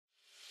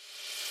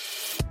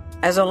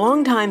As a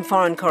longtime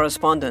foreign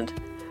correspondent,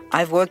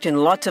 I've worked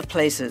in lots of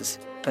places,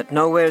 but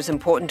nowhere as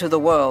important to the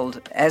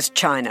world as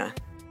China.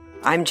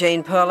 I'm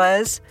Jane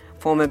Perlez,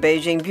 former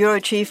Beijing bureau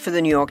chief for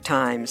the New York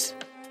Times.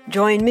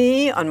 Join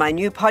me on my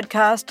new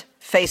podcast,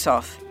 Face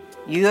Off,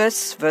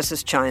 U.S.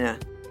 versus China,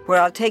 where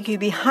I'll take you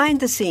behind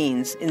the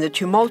scenes in the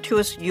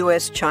tumultuous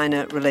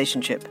U.S.-China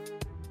relationship.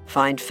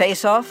 Find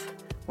Face Off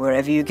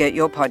wherever you get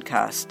your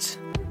podcasts.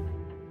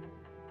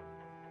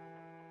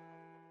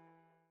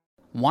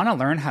 Want to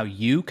learn how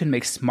you can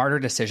make smarter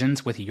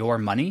decisions with your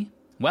money?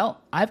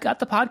 Well, I've got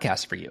the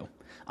podcast for you.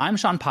 I'm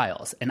Sean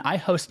Piles, and I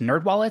host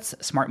NerdWallet's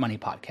Smart Money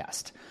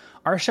Podcast.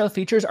 Our show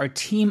features our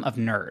team of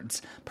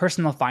nerds,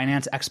 personal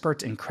finance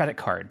experts in credit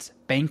cards,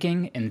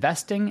 banking,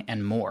 investing,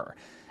 and more.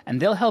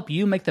 And they'll help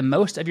you make the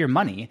most of your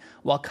money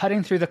while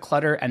cutting through the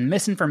clutter and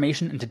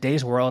misinformation in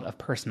today's world of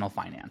personal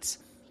finance.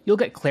 You'll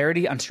get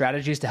clarity on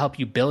strategies to help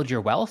you build your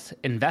wealth,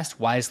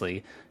 invest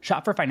wisely,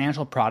 shop for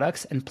financial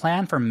products, and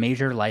plan for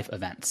major life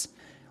events.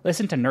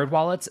 Listen to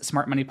NerdWallet's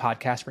Smart Money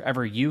Podcast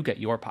wherever you get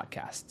your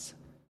podcasts.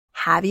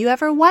 Have you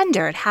ever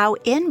wondered how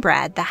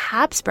inbred the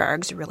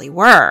Habsburgs really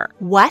were?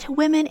 What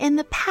women in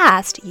the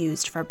past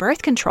used for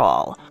birth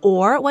control?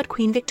 Or what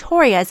Queen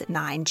Victoria's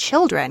 9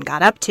 children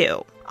got up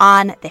to?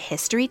 On the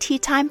History Tea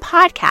Time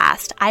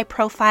podcast, I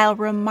profile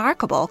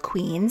remarkable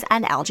queens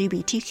and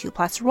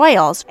LGBTQ+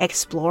 royals,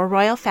 explore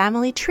royal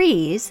family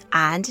trees,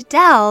 and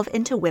delve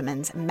into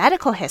women's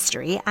medical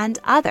history and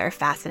other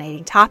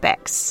fascinating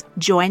topics.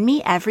 Join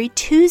me every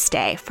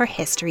Tuesday for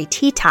History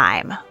Tea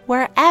Time,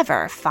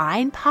 wherever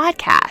fine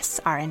podcasts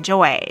are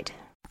enjoyed.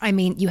 I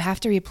mean, you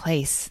have to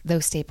replace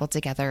those stapled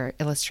together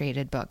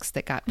illustrated books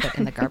that got put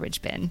in the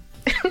garbage bin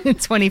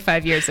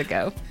 25 years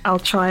ago. I'll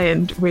try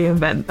and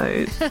reinvent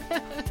those.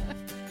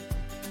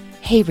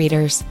 Hey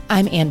readers,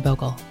 I'm Anne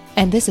Bogle,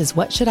 and this is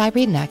What Should I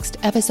Read Next,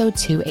 episode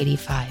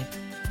 285.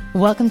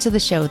 Welcome to the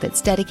show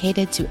that's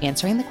dedicated to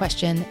answering the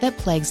question that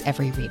plagues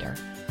every reader.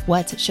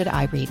 What should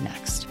I read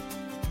next?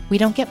 We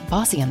don't get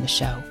bossy on the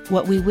show.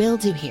 What we will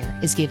do here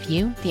is give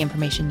you the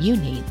information you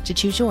need to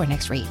choose your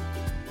next read.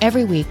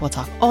 Every week, we'll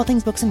talk all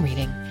things books and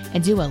reading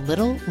and do a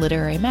little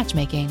literary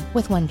matchmaking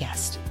with one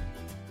guest.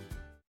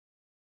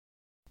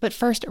 But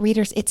first,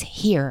 readers, it's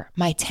here.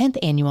 My 10th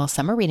annual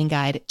summer reading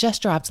guide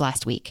just dropped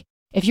last week.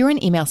 If you're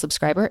an email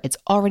subscriber, it's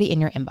already in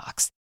your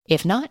inbox.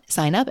 If not,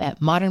 sign up at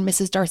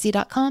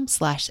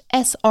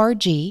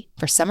modernmrsdarcy.com/SRG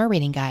for summer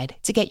reading guide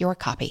to get your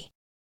copy.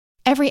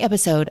 Every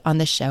episode on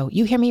this show,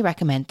 you hear me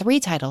recommend 3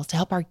 titles to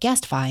help our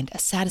guest find a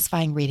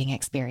satisfying reading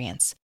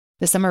experience.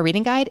 The Summer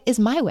Reading Guide is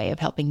my way of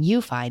helping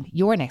you find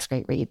your next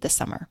great read this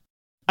summer.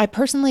 I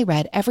personally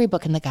read every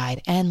book in the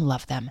guide and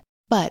love them,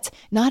 but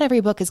not every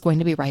book is going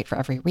to be right for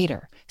every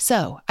reader.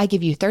 So I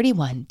give you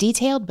 31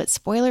 detailed but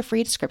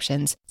spoiler-free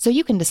descriptions so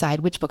you can decide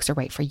which books are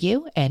right for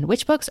you and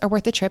which books are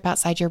worth the trip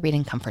outside your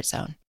reading comfort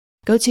zone.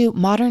 Go to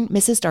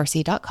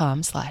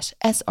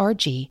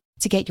modernmrsdarcy.com/SRG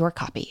to get your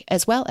copy,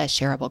 as well as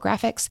shareable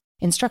graphics,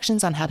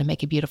 instructions on how to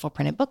make a beautiful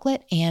printed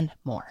booklet, and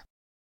more.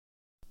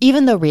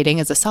 Even though reading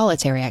is a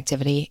solitary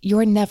activity,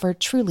 you're never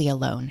truly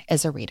alone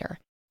as a reader.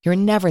 You're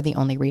never the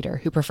only reader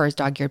who prefers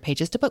dog-eared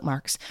pages to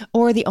bookmarks,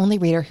 or the only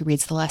reader who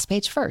reads the last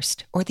page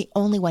first, or the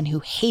only one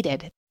who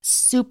hated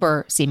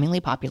super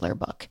seemingly popular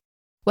book.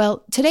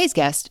 Well, today's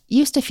guest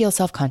used to feel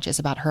self-conscious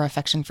about her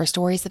affection for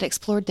stories that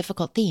explored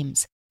difficult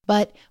themes,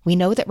 but we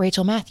know that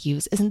Rachel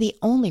Matthews isn't the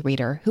only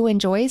reader who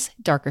enjoys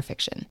darker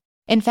fiction.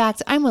 In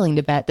fact, I'm willing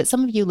to bet that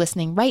some of you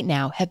listening right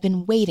now have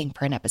been waiting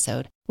for an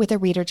episode with a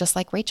reader just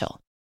like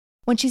Rachel.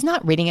 When she's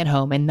not reading at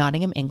home in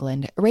Nottingham,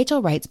 England,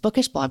 Rachel writes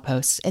bookish blog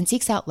posts and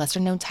seeks out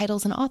lesser-known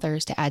titles and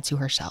authors to add to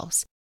her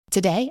shelves.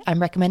 Today,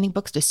 I'm recommending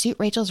books to suit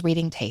Rachel's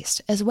reading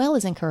taste, as well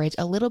as encourage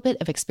a little bit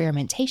of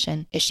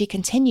experimentation as she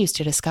continues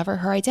to discover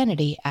her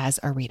identity as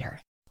a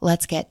reader.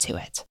 Let's get to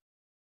it.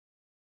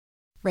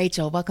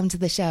 Rachel, welcome to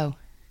the show.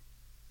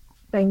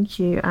 Thank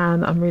you,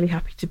 Anne. I'm really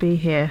happy to be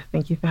here.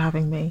 Thank you for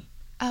having me.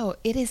 Oh,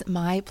 it is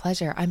my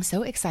pleasure. I'm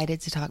so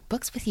excited to talk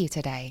books with you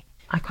today.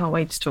 I can't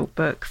wait to talk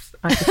books.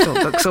 I could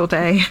talk books all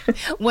day.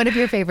 One of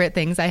your favorite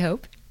things, I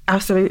hope.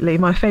 Absolutely.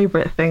 My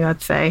favourite thing,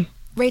 I'd say.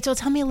 Rachel,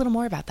 tell me a little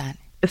more about that.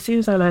 As soon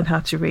as I learned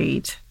how to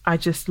read, I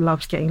just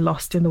loved getting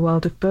lost in the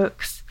world of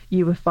books.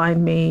 You would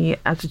find me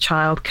as a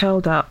child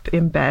curled up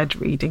in bed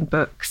reading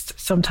books.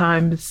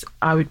 Sometimes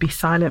I would be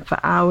silent for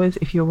hours.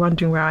 If you're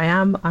wondering where I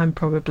am, I'm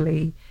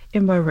probably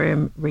in my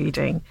room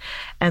reading.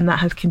 And that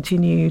has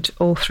continued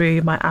all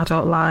through my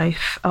adult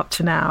life up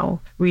to now.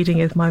 Reading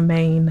is my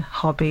main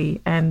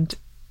hobby and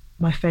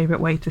my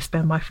favourite way to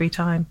spend my free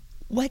time.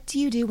 What do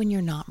you do when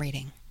you're not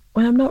reading?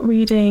 When I'm not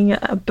reading,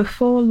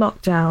 before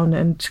lockdown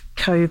and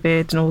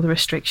COVID and all the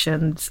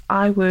restrictions,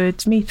 I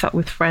would meet up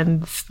with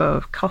friends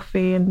for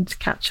coffee and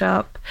catch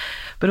up.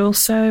 But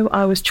also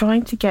I was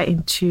trying to get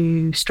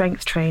into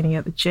strength training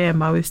at the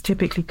gym. I was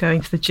typically going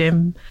to the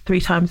gym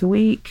 3 times a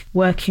week,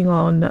 working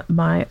on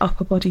my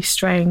upper body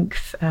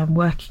strength,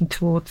 working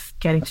towards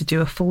getting to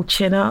do a full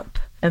chin up.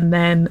 And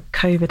then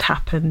COVID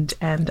happened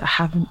and I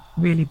haven't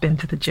really been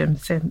to the gym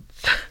since.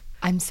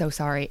 I'm so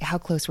sorry. How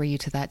close were you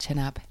to that chin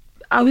up?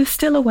 I was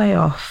still a way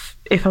off.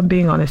 If I'm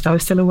being honest, I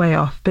was still a way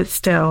off. But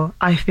still,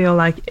 I feel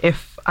like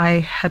if I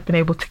had been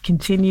able to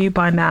continue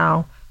by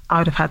now, I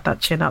would have had that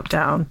chin up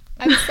down.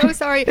 I'm so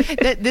sorry.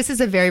 This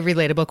is a very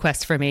relatable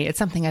quest for me. It's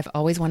something I've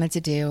always wanted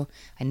to do.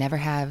 I never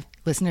have.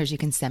 Listeners, you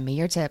can send me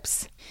your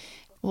tips.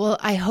 Well,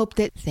 I hope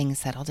that things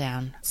settle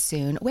down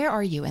soon. Where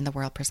are you in the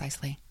world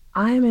precisely?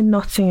 I am in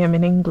Nottingham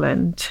in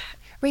England.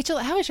 Rachel,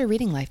 how has your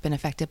reading life been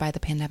affected by the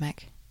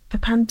pandemic? The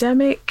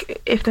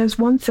pandemic, if there's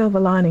one silver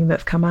lining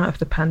that's come out of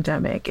the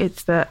pandemic,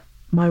 it's that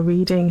my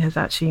reading has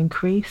actually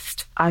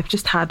increased. I've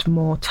just had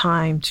more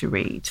time to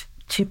read.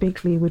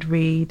 Typically would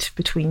read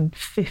between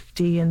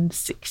 50 and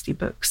 60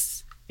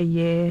 books a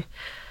year.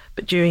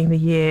 But during the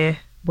year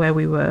where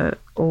we were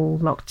all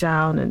locked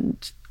down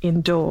and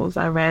indoors,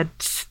 I read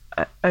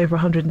over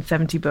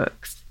 170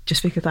 books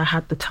just because I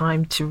had the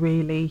time to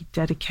really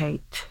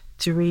dedicate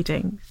to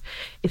reading.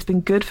 It's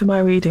been good for my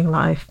reading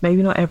life,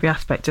 maybe not every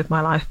aspect of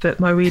my life, but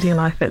my reading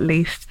life at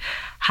least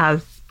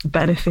has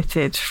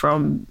benefited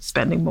from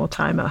spending more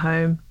time at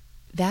home.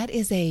 That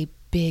is a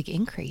big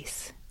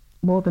increase.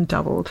 More than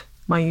doubled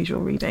my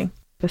usual reading.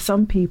 For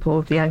some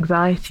people, the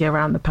anxiety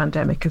around the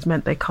pandemic has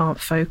meant they can't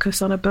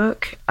focus on a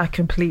book. I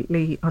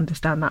completely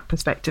understand that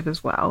perspective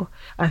as well.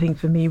 I think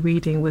for me,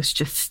 reading was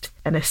just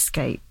an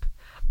escape,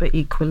 but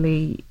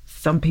equally,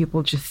 some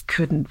people just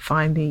couldn't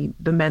find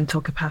the mental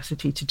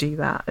capacity to do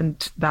that,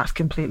 and that's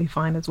completely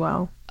fine as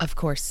well. Of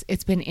course,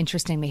 it's been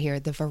interesting to hear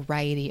the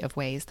variety of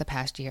ways the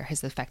past year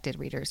has affected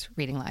readers'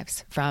 reading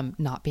lives, from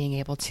not being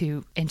able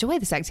to enjoy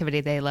this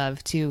activity they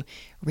love to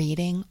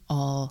reading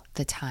all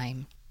the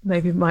time.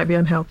 Maybe it might be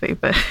unhealthy,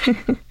 but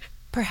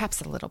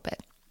perhaps a little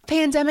bit.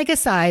 Pandemic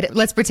aside,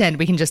 let's pretend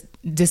we can just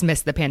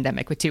dismiss the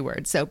pandemic with 2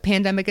 words. So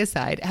pandemic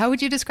aside, how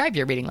would you describe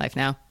your reading life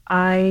now?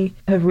 I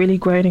have really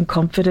grown in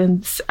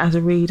confidence as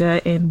a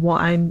reader in what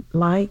I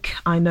like.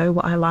 I know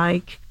what I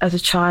like. As a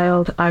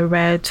child, I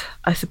read,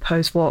 I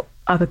suppose, what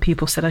other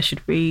people said I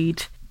should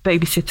read.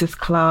 Babysitter's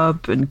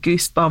Club and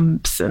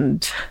Goosebumps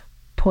and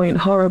point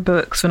horror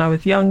books when I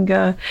was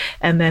younger.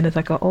 And then as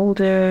I got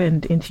older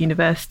and into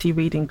university,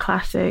 reading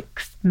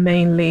classics,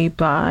 mainly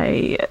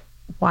by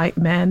white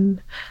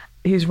men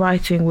whose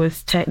writing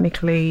was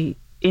technically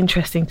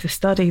interesting to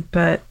study,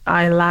 but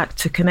I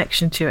lacked a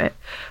connection to it.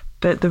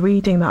 But the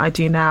reading that I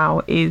do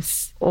now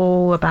is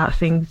all about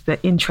things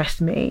that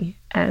interest me,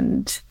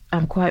 and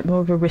I'm quite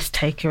more of a risk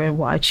taker in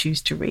what I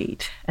choose to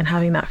read, and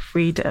having that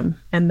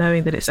freedom and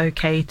knowing that it's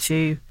okay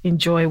to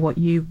enjoy what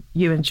you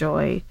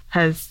enjoy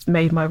has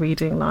made my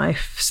reading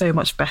life so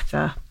much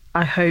better.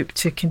 I hope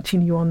to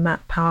continue on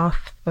that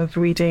path of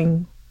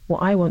reading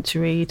what I want to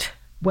read,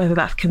 whether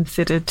that's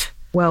considered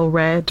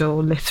well-read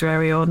or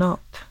literary or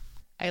not.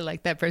 I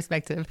like that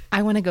perspective.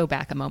 I want to go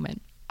back a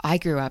moment. I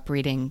grew up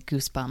reading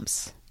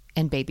Goosebumps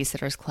and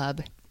Babysitter's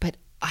Club, but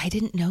I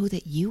didn't know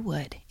that you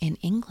would in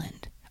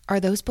England.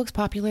 Are those books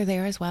popular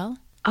there as well?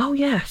 Oh,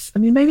 yes. I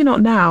mean, maybe not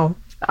now.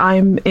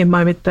 I'm in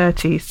my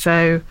mid-30s,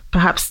 so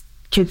perhaps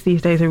kids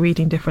these days are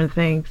reading different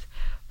things.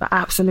 But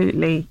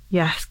absolutely,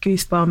 yes,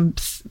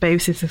 Goosebumps,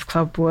 Babysitter's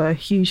Club were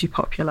hugely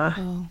popular.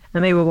 Oh.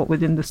 And they were what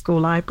was in the school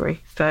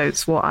library, so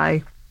it's what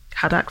I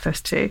had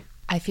access to.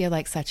 I feel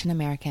like such an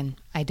American.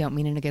 I don't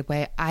mean in a good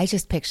way. I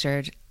just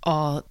pictured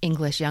all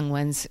English young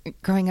ones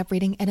growing up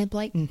reading Enid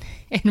Blyton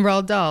and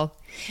Roald Dahl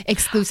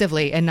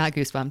exclusively, and not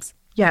Goosebumps.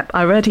 Yep,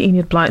 I read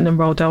Enid Blyton and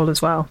Roald Dahl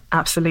as well.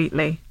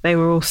 Absolutely. They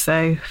were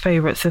also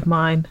favourites of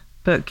mine,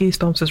 but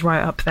Goosebumps was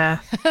right up there.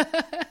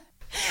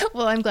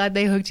 Well, I'm glad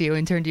they hooked you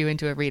and turned you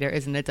into a reader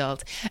as an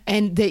adult,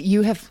 and that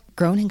you have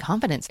grown in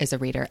confidence as a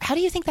reader. How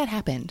do you think that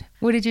happened?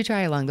 What did you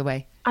try along the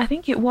way? I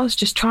think it was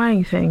just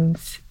trying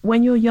things.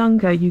 When you're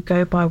younger, you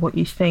go by what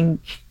you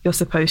think you're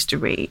supposed to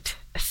read,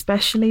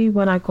 especially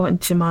when I got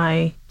into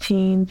my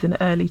teens and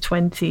early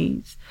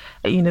 20s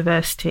at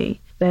university.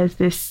 There's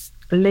this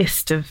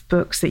list of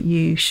books that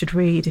you should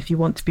read if you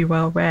want to be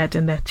well read,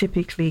 and they're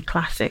typically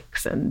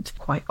classics and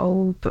quite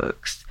old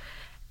books.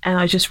 And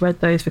I just read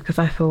those because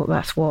I thought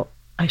that's what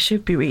I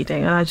should be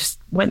reading. And I just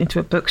went into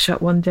a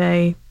bookshop one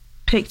day,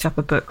 picked up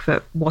a book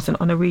that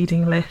wasn't on a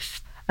reading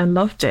list and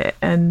loved it,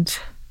 and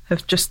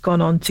have just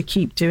gone on to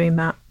keep doing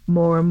that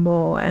more and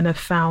more, and have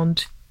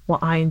found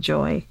what I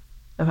enjoy.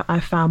 I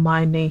found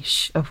my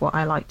niche of what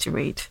I like to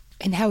read.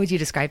 And how would you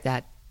describe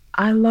that?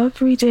 I love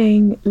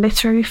reading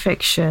literary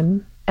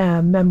fiction,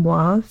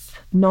 memoirs,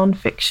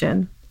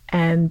 non-fiction,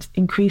 and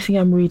increasingly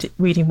I'm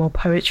reading more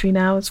poetry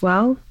now as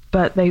well.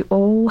 But they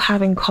all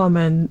have in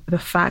common the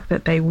fact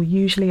that they will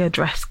usually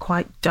address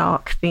quite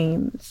dark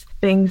themes,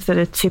 things that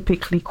are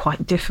typically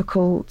quite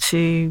difficult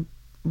to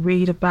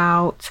read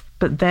about,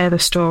 but they're the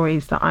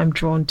stories that I'm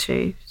drawn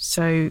to.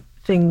 So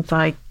things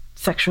like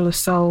sexual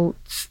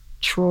assault,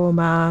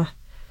 trauma,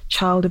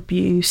 child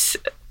abuse.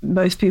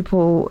 Most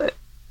people,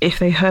 if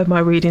they heard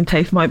my reading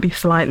taste, might be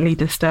slightly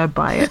disturbed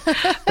by it.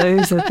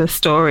 Those are the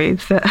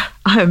stories that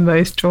I'm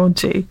most drawn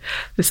to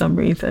for some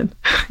reason.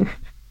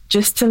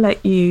 Just to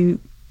let you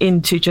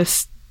into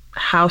just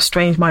how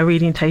strange my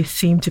reading tastes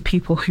seem to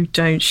people who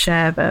don't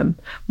share them.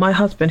 My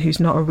husband, who's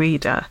not a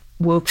reader,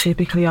 will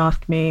typically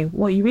ask me,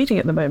 what are you reading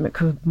at the moment?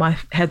 Because my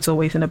head's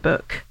always in a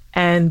book.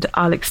 And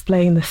I'll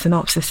explain the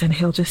synopsis and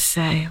he'll just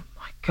say, oh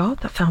my God,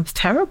 that sounds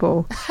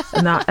terrible.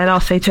 And I'll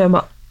say to him,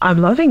 I'm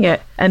loving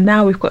it. And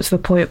now we've got to the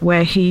point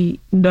where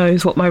he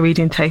knows what my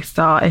reading tastes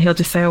are. And he'll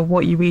just say, oh,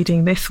 what are you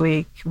reading this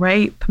week?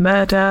 Rape,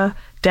 murder,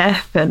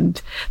 death?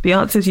 And the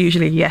answer is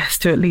usually yes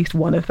to at least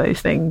one of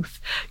those things,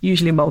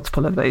 usually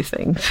multiple of those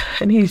things.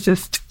 And he's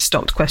just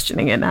stopped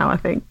questioning it now, I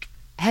think.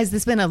 Has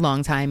this been a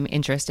long time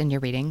interest in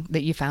your reading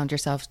that you found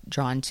yourself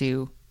drawn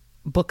to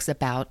books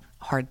about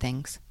hard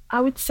things?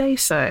 I would say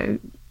so.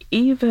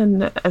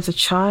 Even as a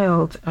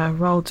child,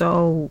 Roald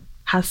Dahl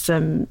has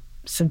some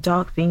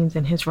dark themes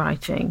in his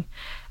writing,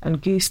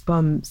 and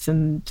Goosebumps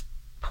and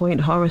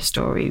Point Horror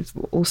Stories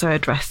also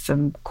address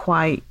some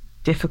quite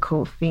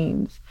difficult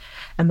themes.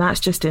 And that's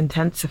just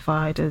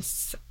intensified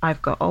as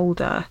I've got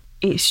older.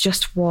 It's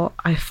just what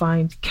I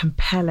find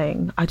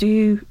compelling. I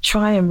do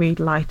try and read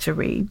lighter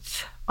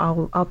reads.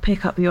 I'll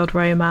pick up the odd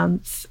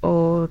romance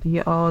or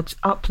the odd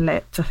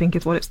uplit, I think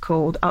is what it's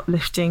called,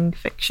 uplifting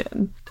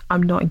fiction.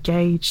 I'm not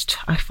engaged.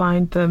 I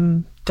find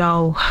them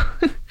dull.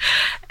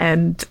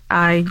 And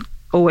I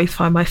always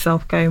find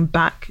myself going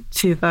back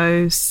to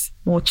those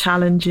more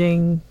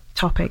challenging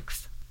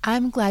topics.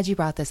 I'm glad you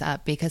brought this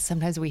up, because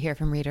sometimes we hear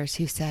from readers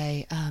who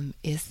say,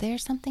 is there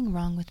something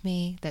wrong with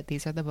me that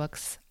these are the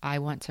books I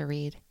want to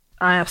read?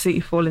 I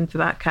absolutely fall into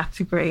that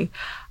category.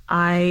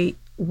 I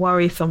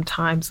worry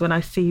sometimes when I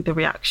see the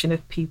reaction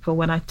of people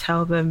when I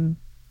tell them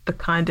the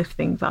kind of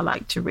things I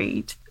like to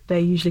read. They're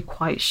usually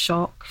quite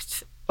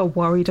shocked or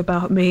worried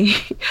about me.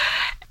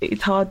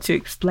 It's hard to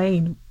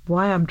explain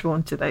why I'm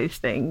drawn to those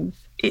things.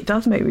 It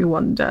does make me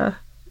wonder,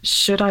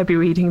 should I be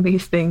reading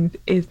these things?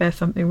 Is there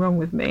something wrong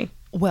with me?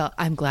 Well,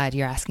 I'm glad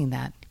you're asking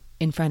that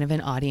in front of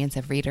an audience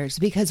of readers,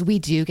 because we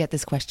do get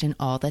this question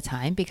all the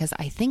time. Because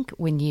I think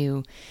when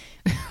you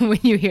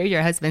hear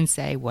your husband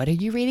say, what are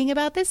you reading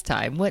about this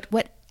time? What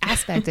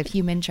aspect of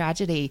human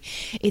tragedy?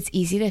 It's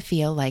easy to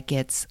feel like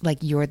it's like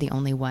you're the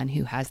only one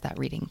who has that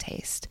reading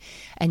taste.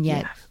 And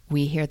yet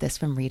we hear this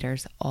from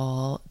readers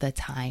all the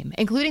time,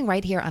 including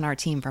right here on our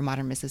team for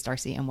Modern Mrs.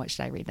 Darcy and What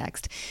Should I Read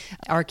Next?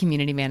 Our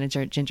community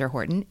manager, Ginger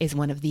Horton, is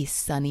one of the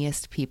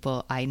sunniest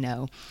people I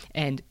know.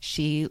 And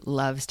she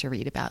loves to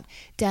read about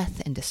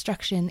death and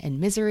destruction and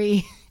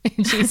misery.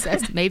 And she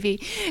says,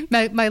 maybe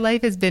my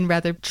life has been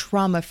rather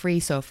trauma-free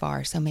so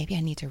far, so maybe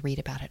I need to read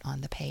about it on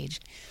the page.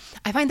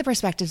 I find the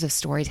perspectives of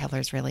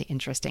storytellers really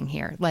interesting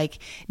here. Like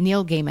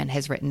Neil Gaiman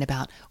has written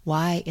about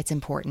why it's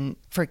important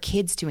for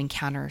kids to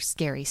encounter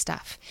scary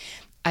stuff.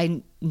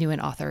 I knew an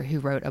author who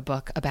wrote a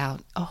book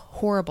about a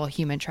horrible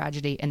human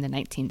tragedy in the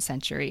 19th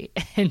century,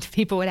 and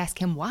people would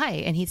ask him why,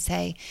 and he'd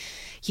say,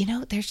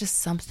 there's just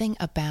something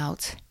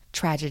about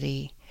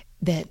tragedy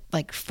that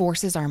like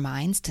forces our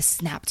minds to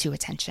snap to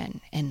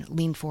attention and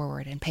lean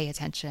forward and pay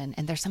attention.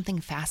 And there's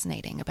something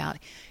fascinating about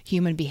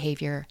human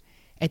behavior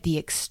at the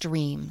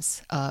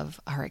extremes of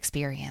our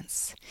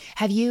experience.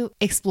 Have you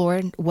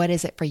explored what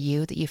is it for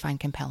you that you find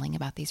compelling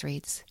about these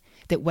reads?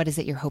 That what is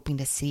it you're hoping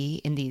to see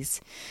in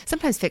these,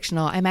 sometimes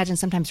fictional, I imagine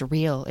sometimes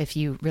real if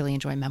you really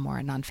enjoy memoir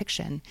and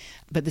nonfiction,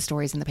 but the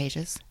stories in the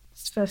pages?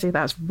 Firstly,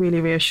 that's really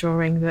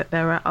reassuring that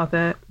there are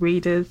other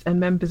readers and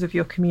members of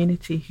your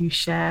community who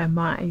share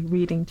my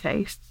reading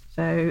tastes.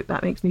 So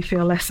that makes me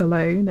feel less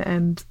alone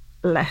and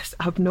less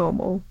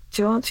abnormal.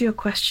 To answer your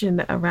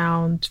question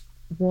around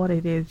what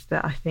it is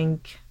that I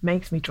think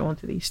makes me drawn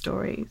to these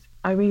stories,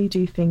 I really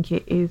do think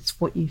it is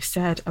what you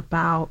said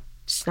about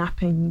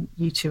snapping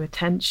you to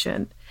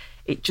attention.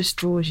 It just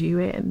draws you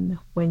in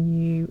when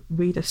you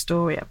read a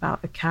story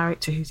about a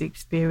character who's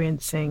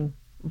experiencing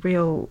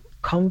real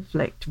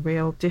conflict,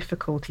 real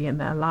difficulty in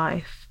their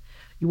life.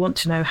 You want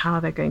to know how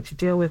they're going to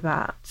deal with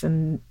that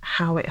and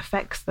how it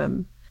affects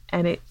them.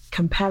 And it's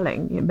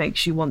compelling. It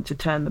makes you want to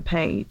turn the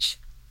page,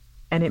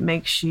 and it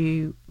makes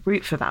you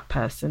root for that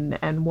person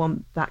and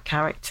want that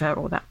character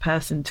or that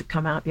person to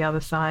come out the other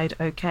side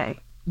okay.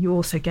 You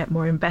also get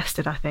more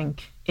invested, I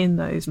think, in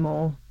those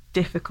more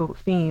difficult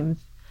themes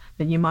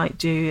than you might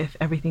do if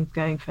everything's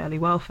going fairly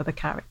well for the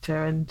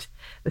character and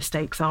the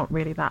stakes aren't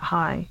really that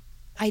high.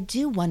 I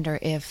do wonder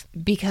if,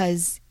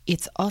 because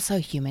it's also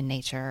human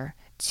nature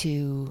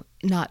to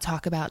not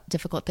talk about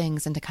difficult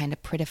things and to kind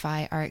of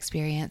prettify our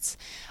experience,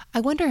 I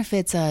wonder if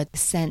it's a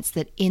sense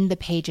that in the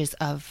pages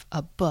of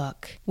a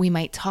book, we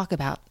might talk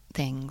about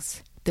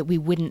things that we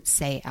wouldn't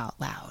say out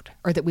loud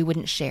or that we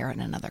wouldn't share in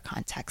another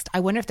context.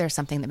 I wonder if there's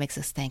something that makes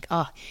us think,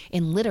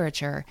 in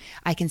literature,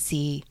 I can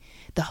see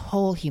the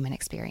whole human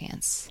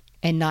experience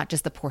and not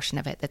just the portion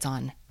of it that's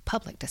on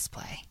public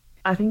display.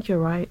 I think you're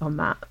right on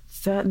that.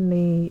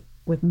 Certainly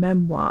with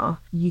memoir,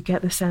 you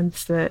get the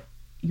sense that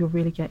you're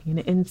really getting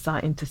an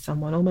insight into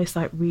someone, almost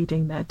like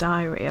reading their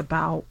diary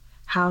about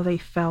how they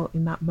felt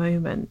in that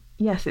moment.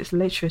 Yes, it's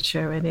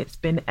literature and it's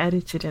been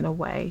edited in a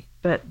way,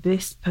 but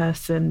this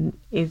person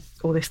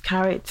or this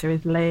character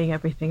is laying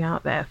everything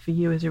out there for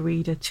you as a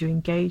reader to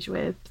engage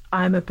with.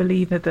 I'm a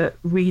believer that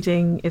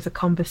reading is a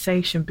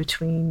conversation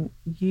between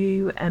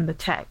you and the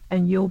text,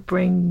 and you'll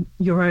bring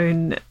your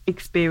own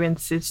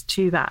experiences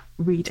to that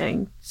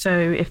reading. So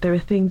if there are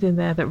things in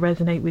there that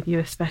resonate with you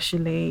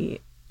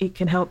especially, it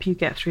can help you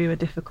get through a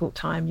difficult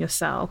time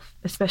yourself,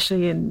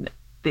 especially in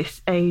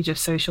this age of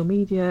social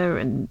media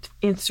and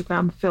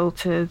Instagram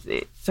filters.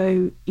 It's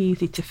so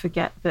easy to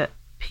forget that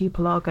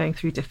people are going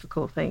through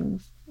difficult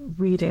things.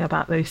 Reading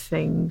about those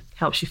things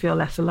helps you feel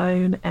less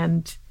alone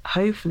and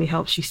hopefully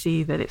helps you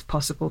see that it's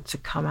possible to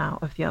come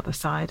out of the other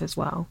side as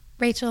well.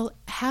 Rachel,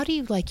 how do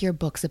you like your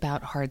books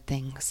about hard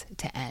things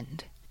to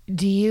end?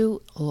 Do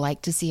you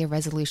like to see a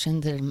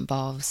resolution that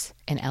involves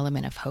an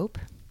element of hope?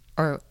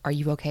 Or are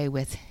you okay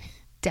with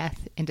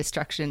death and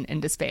destruction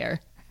and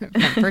despair from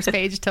first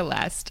page to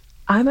last?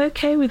 I'm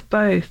okay with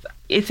both.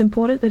 It's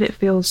important that it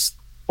feels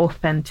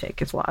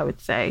authentic, is what I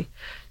would say.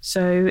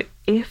 So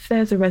if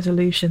there's a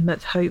resolution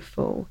that's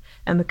hopeful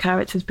and the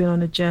character's been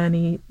on a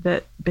journey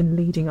that's been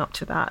leading up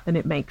to that, and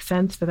it makes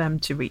sense for them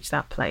to reach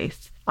that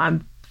place,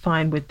 I'm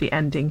fine with the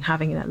ending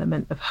having an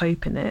element of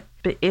hope in it.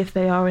 But if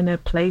they are in a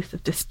place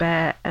of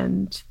despair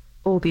and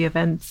all the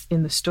events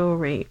in the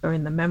story or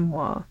in the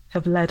memoir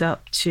have led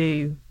up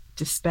to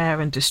despair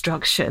and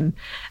destruction,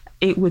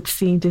 it would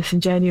seem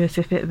disingenuous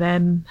if it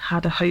then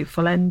had a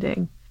hopeful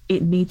ending.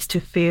 It needs to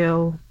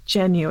feel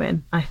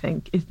genuine, I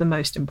think, is the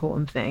most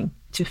important thing.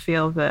 To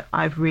feel that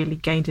I've really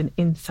gained an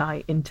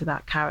insight into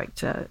that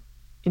character,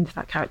 into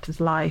that character's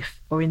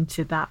life, or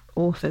into that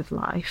author's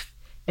life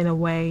in a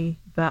way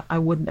that I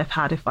wouldn't have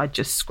had if I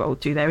just scrolled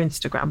through their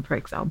Instagram, for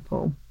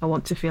example. I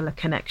want to feel a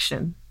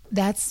connection.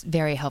 That's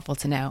very helpful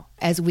to know.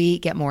 As we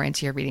get more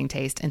into your reading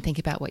taste and think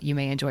about what you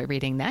may enjoy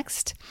reading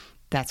next,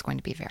 that's going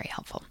to be very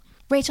helpful.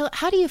 Rachel,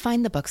 how do you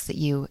find the books that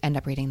you end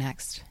up reading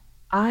next?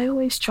 I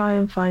always try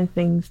and find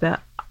things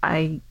that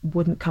I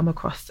wouldn't come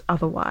across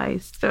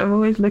otherwise. So I'm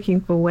always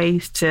looking for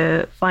ways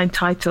to find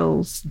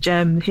titles,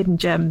 gems, hidden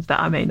gems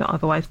that I may not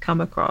otherwise come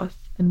across.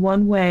 And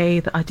one way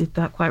that I did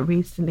that quite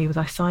recently was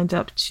I signed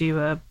up to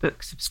a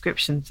book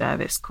subscription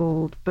service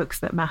called Books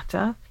That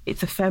Matter.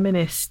 It's a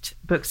feminist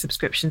book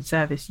subscription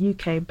service,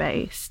 UK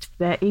based.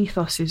 Their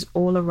ethos is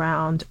all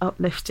around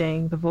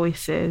uplifting the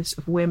voices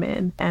of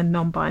women and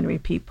non-binary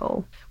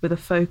people with a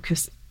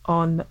focus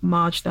on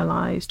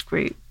marginalized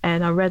groups.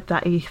 And I read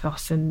that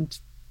ethos and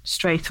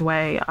straight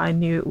away I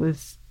knew it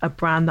was a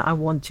brand that I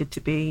wanted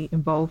to be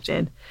involved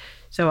in.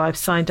 So I've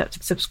signed up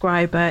to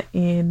Subscriber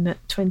in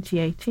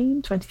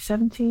 2018,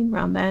 2017,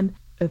 around then.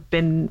 I've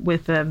been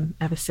with them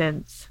ever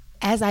since.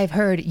 As I've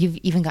heard, you've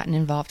even gotten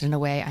involved in a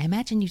way I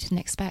imagine you didn't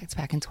expect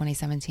back in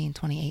 2017,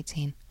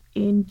 2018.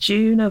 In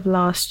June of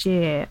last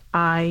year,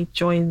 I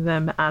joined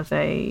them as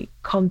a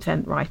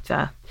content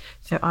writer.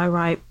 So I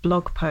write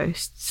blog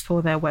posts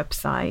for their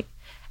website,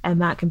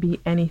 and that can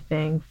be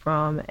anything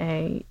from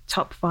a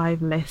top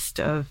 5 list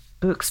of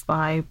books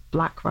by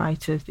Black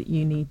writers that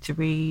you need to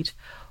read,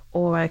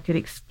 or I could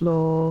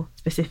explore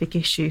specific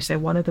issues. So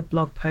one of the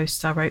blog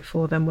posts I wrote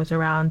for them was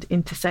around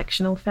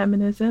intersectional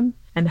feminism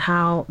and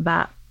how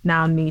that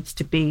now needs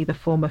to be the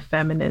form of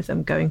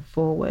feminism going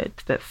forward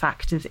that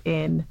factors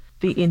in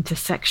the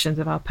intersections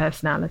of our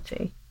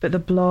personality. But the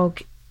blog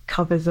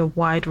covers a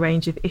wide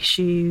range of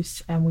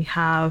issues and we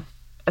have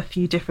a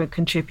few different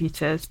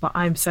contributors, but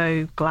I'm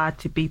so glad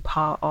to be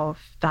part of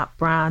that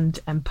brand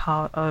and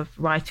part of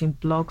writing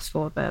blogs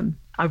for them.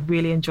 I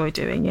really enjoy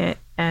doing it,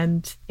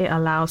 and it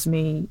allows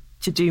me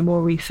to do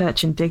more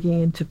research and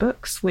digging into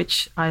books,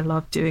 which I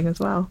love doing as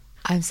well.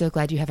 I'm so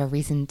glad you have a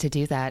reason to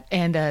do that,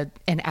 and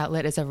an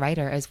outlet as a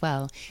writer as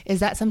well. Is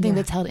that something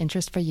that's held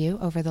interest for you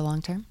over the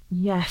long term?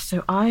 Yes,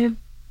 so I've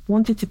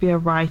wanted to be a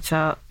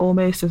writer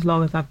almost as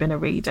long as I've been a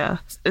reader.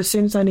 As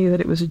soon as I knew that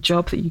it was a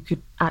job that you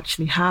could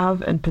actually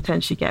have and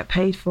potentially get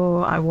paid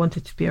for, I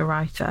wanted to be a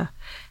writer.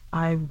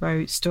 I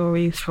wrote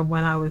stories from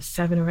when I was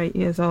 7 or 8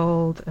 years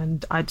old,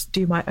 and I'd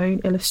do my own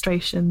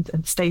illustrations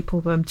and staple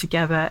them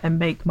together and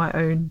make my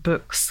own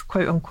books,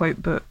 quote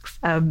unquote books,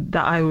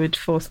 that I would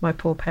force my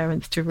poor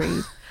parents to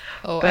read.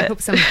 But I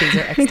hope some of these are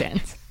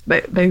extant.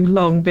 They've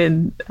long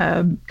been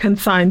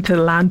consigned to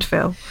the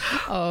landfill.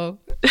 Oh,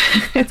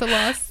 that's a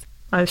loss.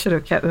 I should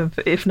have kept them,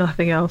 if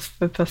nothing else,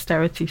 for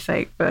posterity's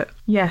sake. But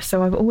yeah,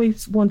 so I've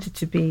always wanted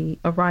to be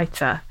a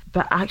writer.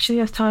 But actually,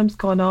 as time's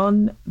gone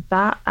on,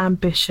 that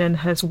ambition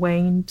has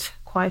waned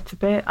quite a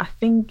bit. I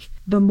think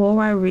the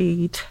more I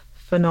read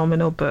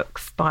phenomenal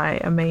books by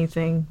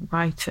amazing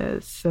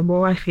writers, the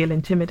more I feel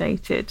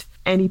intimidated.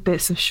 Any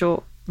bits of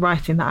short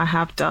writing that I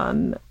have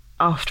done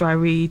after I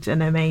read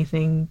an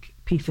amazing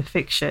piece of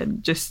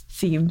fiction just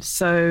seems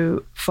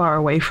so far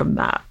away from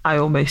that. I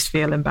almost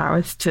feel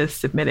embarrassed to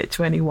submit it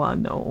to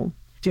anyone or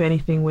do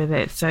anything with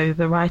it. So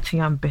the writing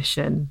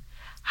ambition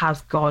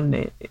has gone,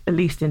 at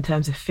least in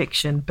terms of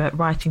fiction, but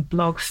writing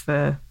blogs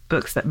for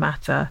Books That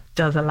Matter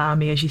does allow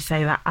me, as you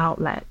say, that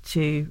outlet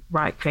to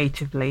write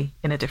creatively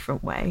in a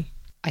different way.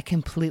 I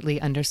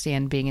completely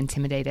understand being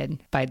intimidated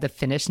by the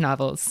finished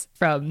novels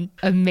from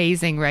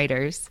amazing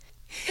writers.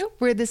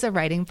 Were this a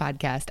writing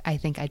podcast, I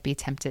think I'd be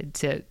tempted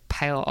to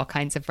pile all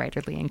kinds of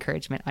writerly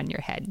encouragement on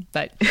your head.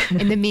 But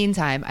in the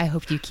meantime, I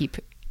hope you keep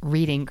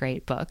reading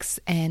great books,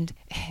 and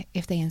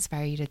if they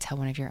inspire you to tell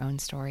one of your own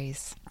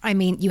stories. I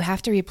mean, you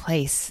have to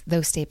replace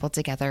those stapled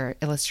together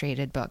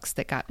illustrated books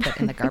that got put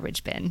in the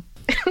garbage bin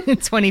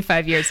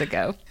 25 years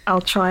ago.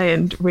 I'll try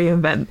and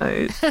reinvent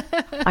those.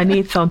 I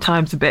need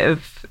sometimes a bit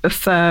of a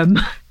firm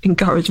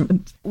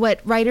encouragement. What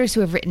writers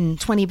who have written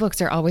 20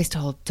 books are always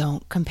told,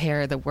 don't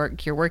compare the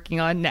work you're working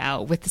on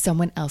now with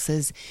someone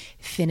else's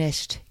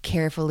finished,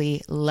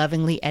 carefully,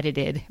 lovingly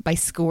edited by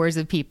scores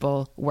of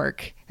people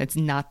work. That's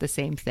not the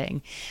same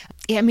thing.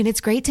 Yeah, I mean,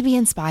 it's great to be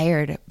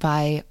inspired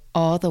by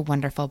all the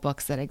wonderful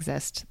books that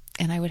exist.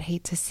 And I would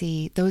hate to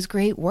see those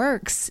great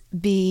works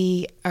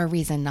be a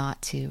reason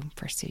not to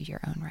pursue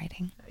your own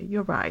writing.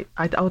 You're right.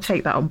 I'll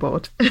take that on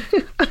board.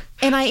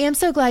 And I am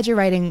so glad you're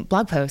writing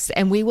blog posts.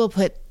 And we will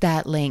put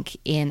that link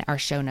in our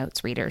show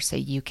notes, reader, so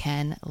you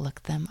can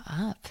look them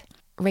up.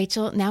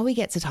 Rachel, now we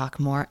get to talk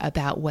more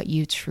about what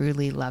you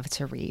truly love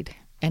to read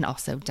and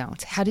also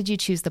don't. How did you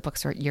choose the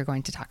books you're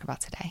going to talk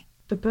about today?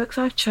 The books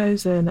I've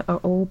chosen are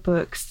all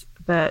books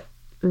that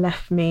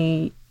left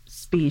me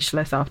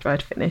speechless after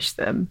I'd finished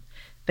them.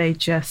 They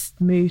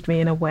just moved me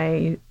in a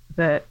way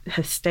that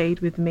has stayed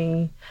with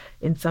me,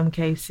 in some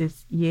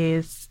cases,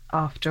 years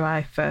after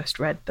I first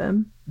read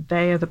them.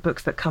 They are the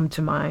books that come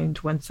to mind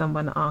when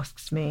someone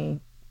asks me,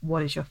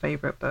 what is your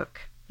favourite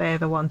book? They're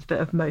the ones that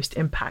have most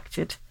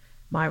impacted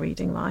my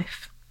reading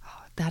life.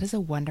 Oh, that is a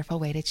wonderful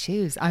way to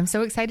choose. I'm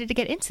so excited to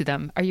get into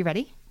them. Are you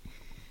ready?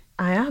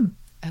 I am.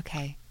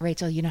 Okay,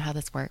 Rachel, you know how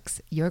this works.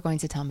 You're going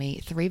to tell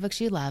me 3 books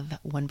you love,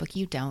 1 book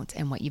you don't,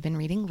 and what you've been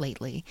reading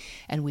lately,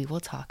 and we will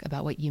talk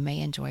about what you may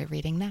enjoy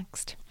reading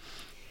next.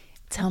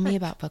 Tell me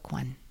about book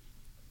 1.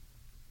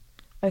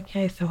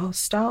 Okay, so I'll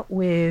start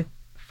with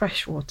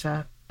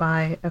Freshwater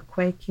by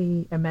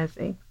Akwaeke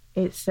Emezi.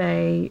 It's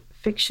a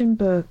fiction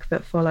book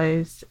that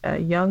follows a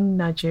young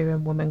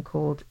Nigerian woman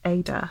called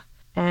Ada,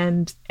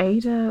 and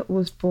Ada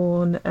was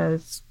born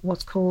as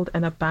what's called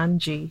an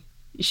Abanji.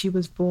 She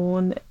was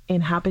born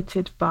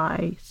inhabited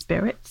by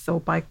spirits or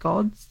by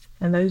gods,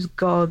 and those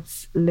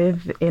gods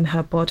live in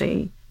her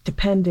body.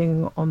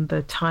 Depending on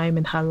the time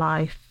in her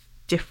life,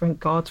 different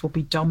gods will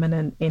be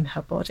dominant in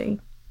her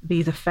body.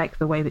 These affect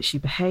the way that she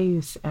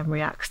behaves and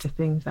reacts to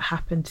things that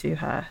happen to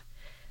her.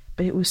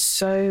 But it was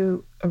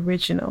so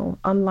original,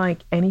 unlike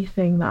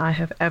anything that I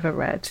have ever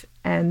read,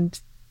 and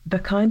the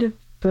kind of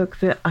book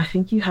that I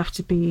think you have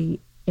to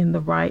be in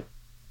the right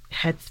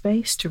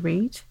headspace to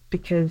read,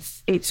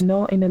 because it's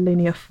not in a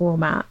linear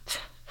format.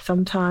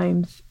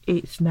 Sometimes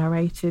it's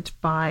narrated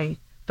by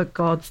the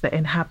gods that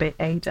inhabit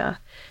Ada,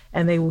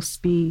 and they will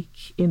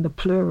speak in the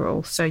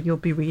plural. So you'll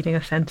be reading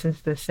a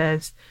sentence that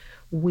says,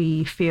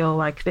 we feel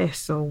like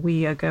this, or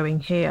we are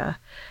going here.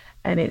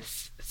 And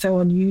it's so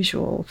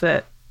unusual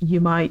that you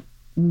might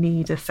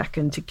need a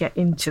second to get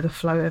into the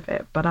flow of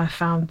it. But I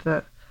found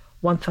that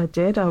once I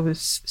did, I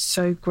was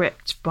so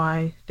gripped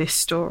by this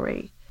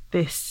story,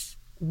 this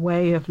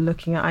way of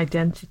looking at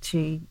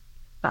identity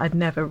that I'd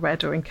never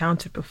read or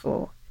encountered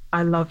before.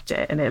 I loved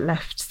it, and it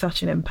left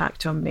such an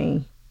impact on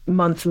me.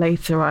 Months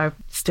later, I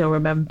still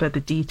remember the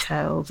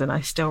details, and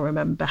I still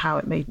remember how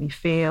it made me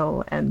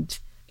feel, and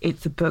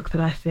it's a book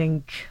that I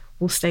think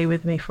will stay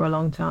with me for a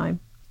long time.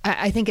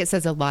 I think it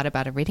says a lot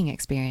about a reading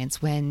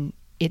experience when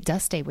it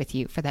does stay with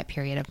you for that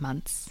period of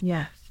months.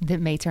 Yes.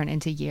 That may turn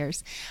into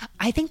years.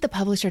 I think the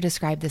publisher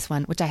described this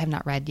one, which I have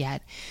not read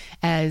yet,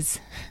 as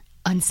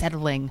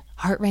unsettling,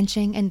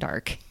 heart-wrenching, and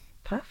dark.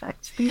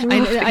 Perfect.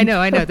 I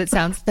know. That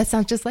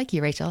sounds just like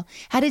you, Rachel.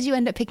 How did you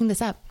end up picking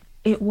this up?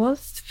 It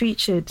was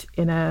featured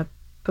in a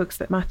Books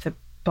That Matter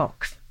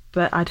box,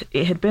 but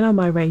it had been on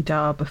my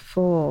radar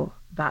before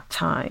that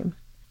time.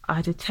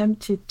 I'd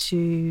attempted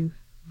to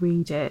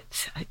read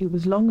it. It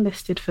was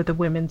longlisted for the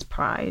Women's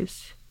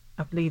Prize,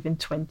 I believe in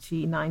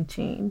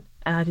 2019,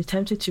 and I'd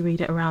attempted to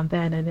read it around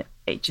then, and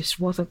it just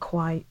wasn't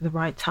quite the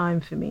right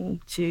time for me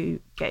to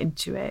get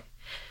into it.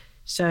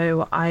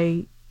 So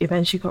I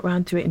eventually got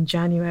around to it in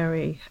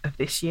January of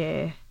this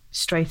year.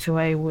 Straight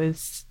away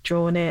was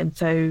drawn in.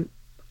 So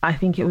I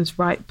think it was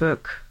right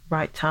book,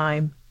 right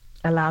time,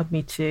 allowed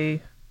me to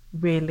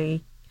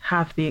really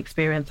have the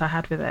experience I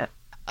had with it.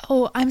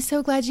 Oh, I'm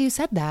so glad you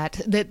said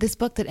that this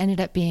book that ended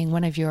up being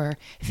one of your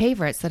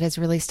favorites that has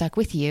really stuck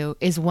with you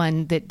is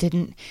one that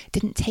didn't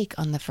take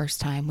on the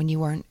first time when you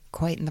weren't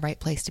quite in the right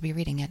place to be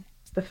reading it.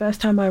 The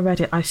first time I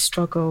read it, I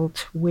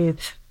struggled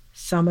with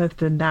some of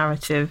the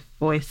narrative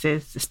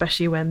voices,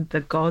 especially when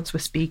the gods were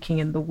speaking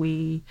in the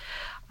we.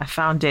 I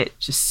found it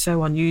just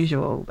so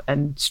unusual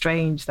and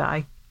strange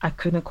that I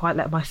couldn't quite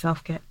let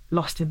myself get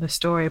lost in the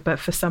story. But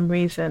for some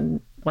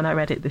reason, when I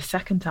read it the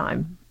second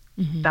time,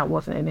 that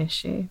wasn't an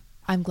issue.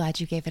 I'm glad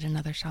you gave it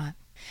another shot.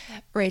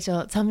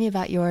 Rachel, tell me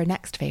about your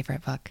next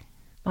favorite book.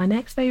 My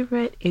next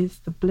favorite is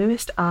The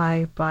Bluest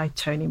Eye by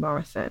Toni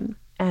Morrison.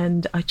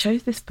 And I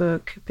chose this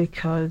book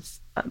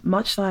because,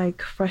 much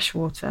like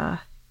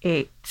Freshwater,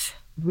 it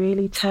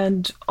really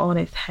turned on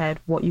its head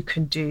what you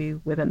can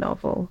do with a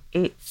novel.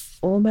 It's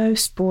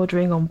almost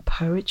bordering on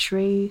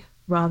poetry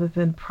rather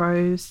than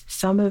prose.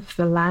 Some of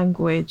the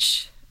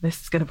language,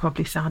 this is going to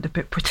probably sound a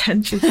bit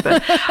pretentious,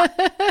 but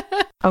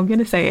I'm going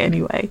to say it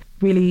anyway,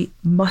 really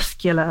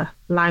muscular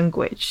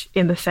language,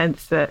 in the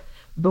sense that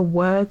the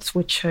words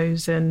were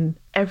chosen,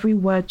 every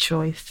word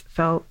choice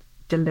felt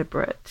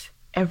deliberate.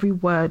 Every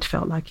word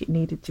felt like it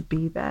needed to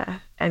be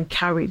there and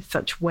carried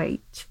such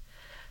weight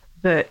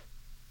that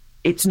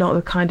it's not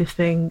the kind of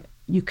thing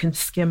you can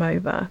skim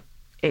over.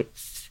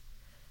 It's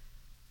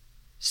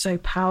so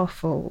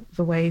powerful,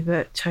 the way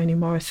that Toni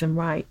Morrison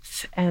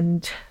writes,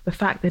 and the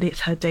fact that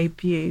it's her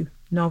debut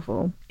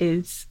novel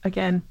is,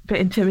 again, a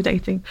bit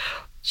intimidating.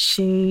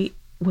 She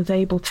was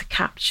able to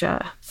capture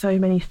so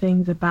many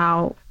things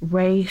about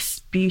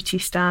race, beauty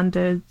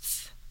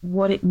standards,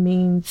 what it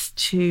means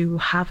to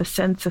have a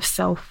sense of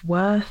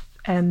self-worth,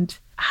 and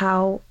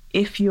how,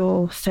 if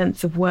your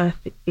sense of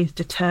worth is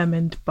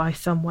determined by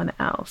someone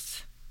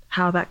else,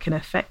 how that can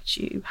affect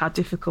you, how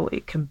difficult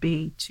it can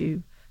be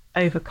to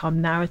overcome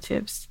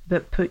narratives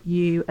that put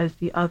you as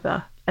the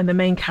other. And the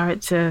main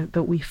character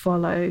that we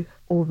follow,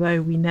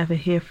 although we never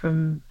hear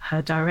from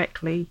her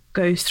directly,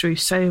 goes through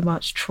so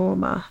much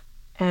trauma,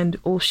 and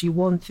all she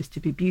wants is to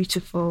be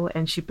beautiful,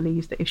 and she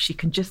believes that if she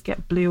can just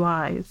get blue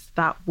eyes,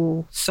 that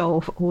will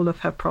solve all of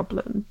her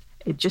problems.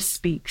 It just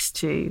speaks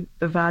to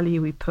the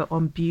value we put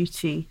on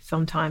beauty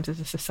sometimes as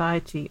a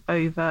society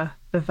over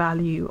the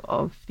value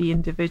of the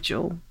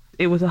individual.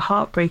 It was a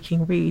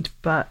heartbreaking read,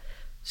 but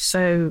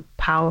so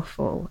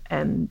powerful,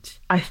 and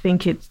I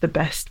think it's the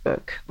best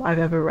book I've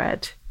ever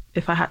read.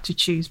 If I had to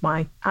choose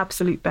my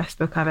absolute best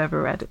book I've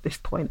ever read at this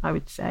point, I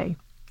would say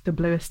The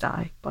Bluest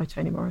Eye by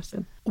Toni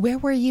Morrison. Where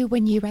were you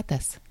when you read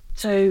this?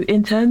 So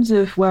in terms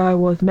of where I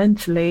was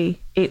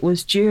mentally, it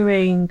was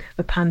during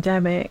the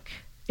pandemic.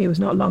 It was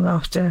not long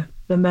after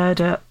the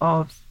murder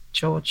of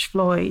George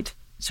Floyd.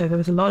 So there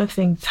was a lot of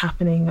things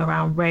happening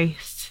around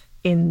race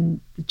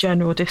in the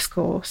general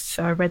discourse.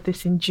 So I read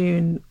this in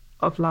June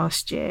of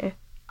last year.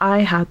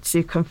 I had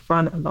to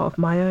confront a lot of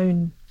my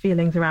own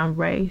feelings around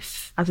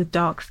race as a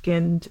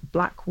dark-skinned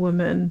Black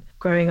woman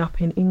growing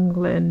up in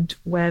England,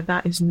 where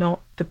that is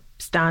not the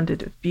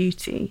standard of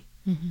beauty.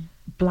 Mm-hmm.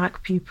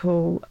 Black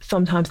people,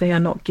 sometimes they are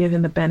not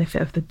given the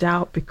benefit of the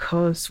doubt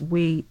because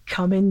we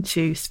come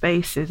into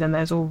spaces and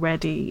there's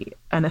already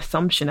an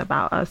assumption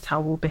about us, how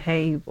we'll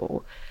behave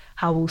or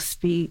how we'll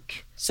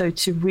speak. So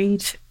to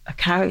read a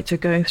character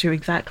going through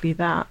exactly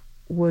that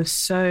was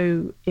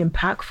so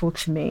impactful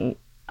to me.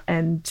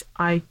 And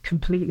I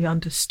completely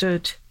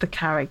understood the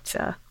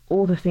character,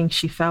 all the things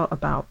she felt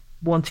about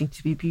wanting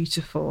to be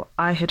beautiful.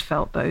 I had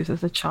felt those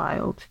as a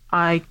child.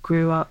 I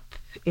grew up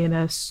in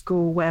a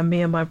school where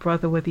me and my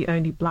brother were the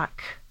only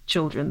Black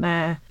children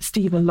there.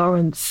 Stephen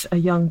Lawrence, a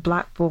young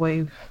Black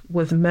boy,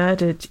 was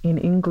murdered in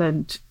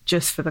England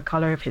just for the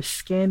colour of his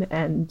skin,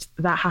 and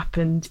that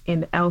happened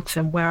in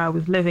Eltham, where I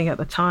was living at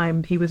the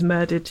time. He was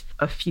murdered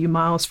a few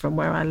miles from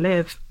where I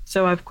live.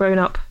 So I've grown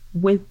up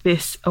with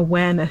this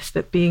awareness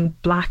that being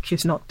Black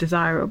is not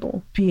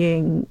desirable.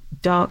 Being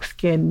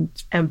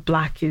dark-skinned and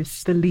Black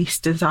is the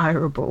least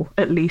desirable,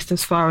 at least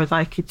as far as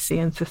I could see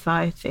in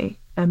society.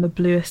 And The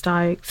Bluest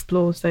Eye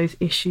explores those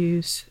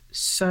issues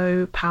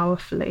so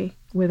powerfully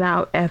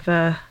without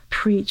ever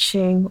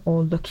preaching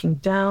or looking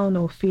down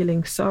or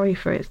feeling sorry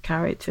for its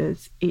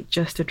characters. It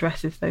just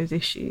addresses those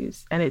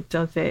issues, and it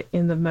does it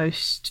in the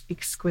most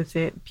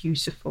exquisite,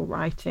 beautiful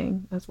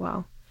writing as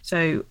well.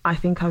 So I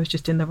think I was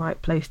just in the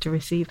right place to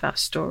receive that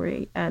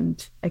story.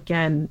 And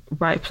again,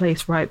 right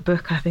place, right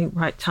book, I think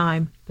right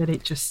time, that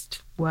it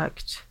just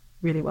worked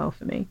really well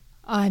for me.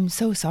 I'm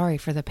so sorry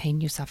for the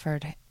pain you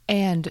suffered,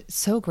 and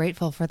so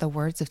grateful for the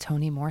words of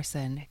Toni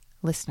Morrison.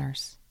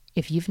 Listeners,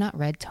 if you've not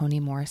read Toni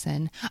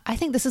Morrison, I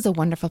think this is a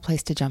wonderful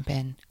place to jump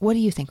in. What do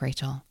you think,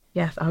 Rachel?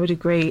 Yes, I would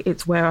agree.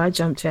 It's where I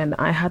jumped in.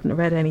 I hadn't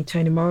read any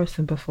Toni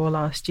Morrison before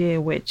last year,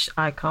 which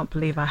I can't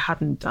believe I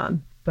hadn't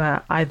done.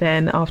 But I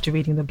then, after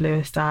reading The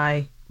Bluest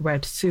Eye,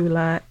 read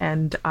Sula,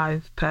 and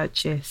I've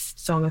purchased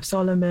Song of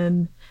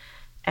Solomon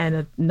and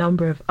a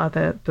number of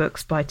other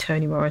books by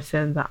Toni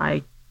Morrison that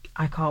I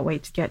can't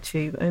wait to get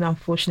to. And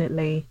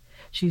unfortunately,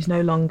 she's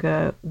no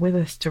longer with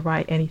us to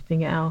write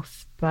anything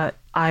else, but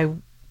I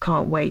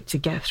can't wait to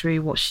get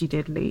through what she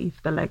did leave.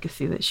 The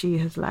legacy that she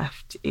has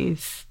left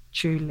is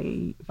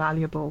truly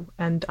valuable,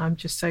 and I'm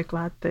just so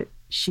glad that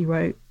she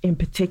wrote, in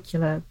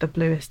particular, The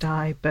Bluest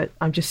Eye, but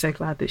I'm just so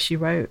glad that she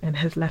wrote and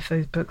has left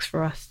those books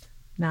for us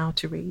now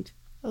to read.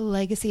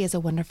 Legacy is a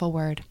wonderful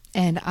word,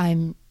 and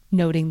I'm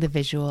noting the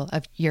visual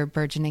of your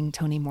burgeoning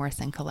Toni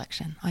Morrison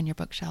collection on your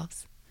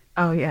bookshelves.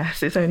 Oh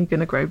yes, it's only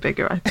going to grow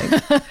bigger, I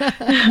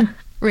think.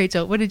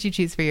 Rachel, what did you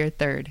choose for your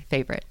third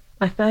favorite?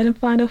 My third and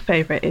final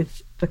favorite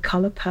is The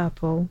Color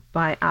Purple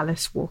by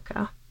Alice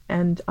Walker.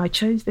 And I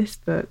chose this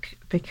book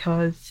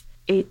because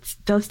it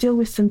does deal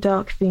with some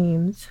dark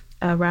themes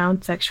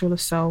around sexual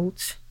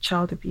assault,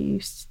 child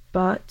abuse,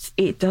 but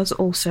it does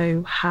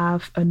also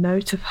have a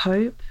note of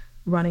hope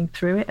running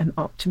through it and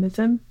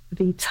optimism.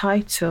 the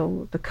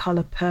title, The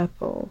Color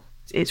Purple,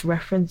 it's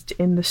referenced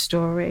in the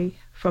story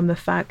from the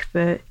fact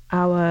that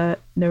our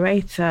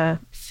narrator,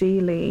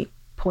 Celie,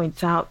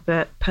 points out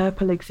that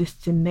purple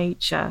exists in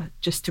nature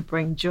just to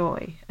bring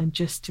joy and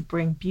just to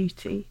bring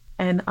beauty.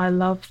 And I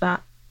love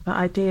that the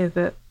idea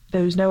that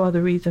there is no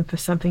other reason for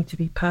something to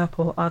be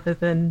purple other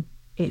than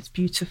it's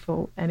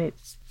beautiful and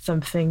it's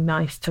something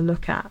nice to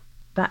look at.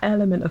 That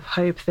element of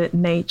hope that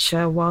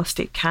nature, whilst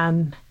it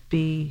can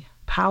be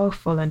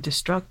powerful and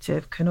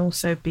destructive, can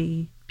also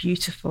be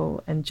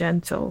beautiful and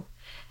gentle.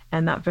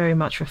 And that very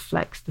much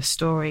reflects the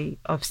story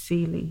of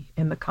Celie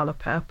in The Color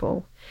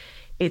Purple.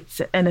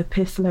 It's an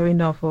epistolary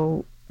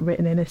novel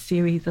written in a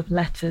series of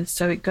letters,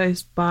 so it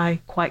goes by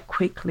quite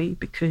quickly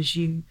because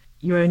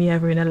you're only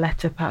ever in a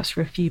letter perhaps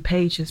for a few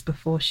pages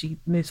before she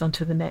moves on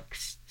to the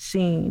next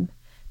scene.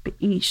 But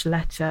each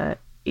letter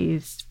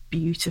is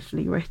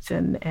beautifully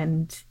written,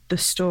 and the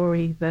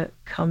story that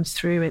comes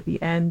through at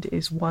the end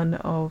is one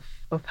of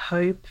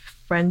hope,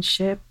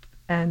 friendship,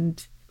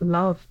 and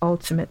love,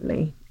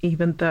 ultimately,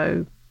 even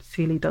though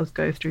Celie does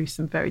go through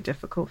some very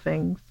difficult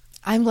things.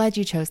 I'm glad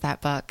you chose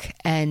that book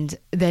and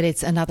that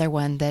it's another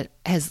one that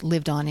has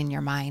lived on in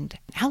your mind.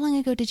 How long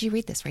ago did you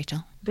read this,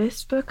 Rachel?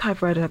 This book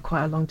I've read it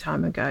quite a long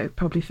time ago,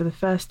 probably for the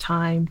first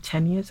time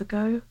 10 years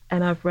ago,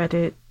 and I've read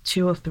it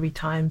 2 or 3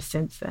 times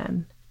since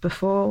then.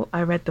 Before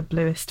I read The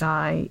Bluest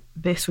Eye,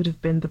 this would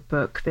have been the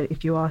book that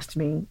if you asked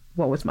me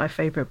what was my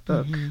favourite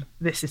book,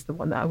 this is the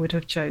one that I would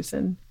have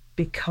chosen,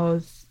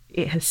 because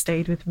it has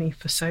stayed with me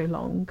for so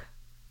long.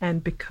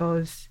 And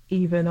because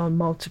even on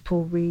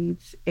multiple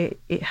reads, it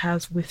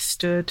has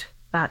withstood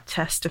that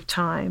test of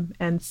time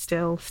and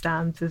still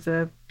stands as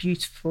a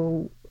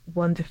beautiful,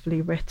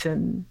 wonderfully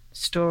written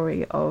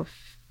story of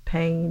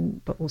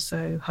pain, but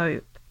also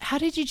hope. How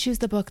did you choose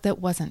the book that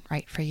wasn't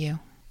right for you?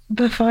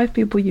 The 5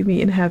 People You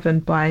Meet in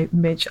Heaven by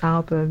Mitch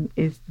Albom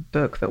is the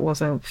book that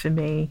wasn't for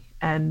me.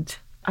 And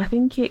I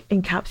think it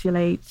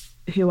encapsulates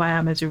who I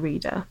am as a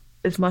reader.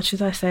 As much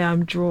as I say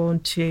I'm drawn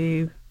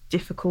to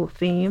difficult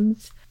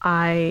themes,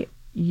 I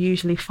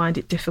usually find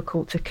it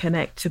difficult to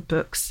connect to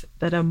books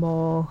that are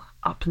more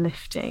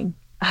uplifting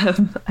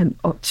and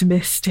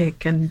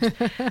optimistic and,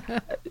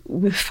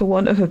 with, for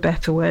want of a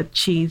better word,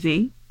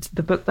 cheesy.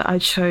 The book that I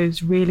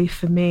chose, really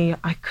for me,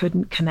 I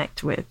couldn't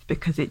connect with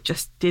because it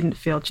just didn't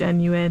feel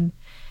genuine.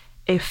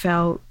 It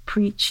felt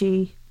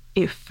preachy.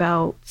 It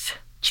felt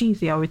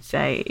cheesy, I would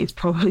say, is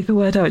probably the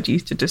word I would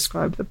use to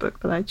describe the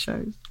book that I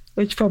chose,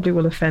 which probably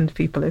will offend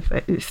people if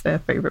it's their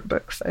favourite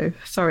book, so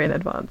sorry in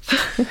advance.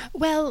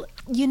 Well,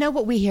 you know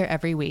what we hear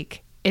every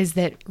week is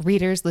that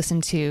readers listen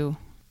to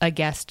a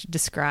guest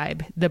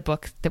describe the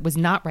book that was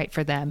not right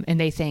for them, and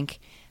they think,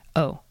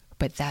 oh,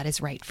 but that is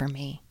right for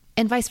me.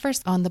 And vice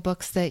versa on the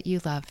books that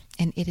you love,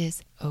 and it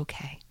is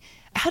okay.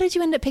 How did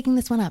you end up picking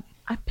this one up?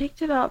 I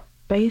picked it up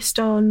based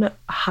on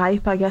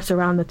hype, I guess,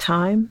 around the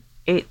time.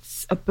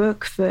 It's a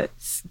book that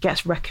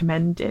gets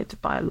recommended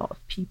by a lot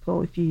of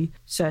people. If you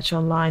search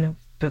online of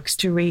books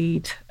to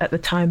read at the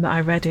time that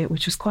I read it,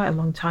 which was quite a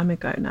long time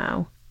ago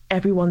now,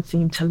 everyone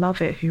seemed to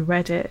love it who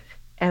read it.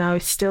 And I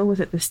still was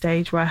at the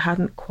stage where I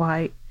hadn't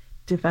quite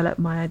developed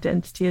my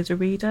identity as a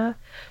reader.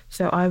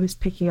 So I was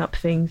picking up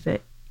things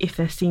that if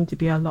there seemed to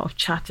be a lot of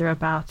chatter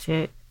about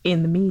it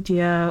in the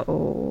media,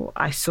 or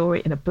I saw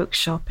it in a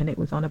bookshop and it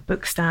was on a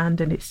book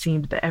stand and it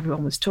seemed that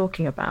everyone was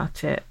talking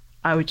about it,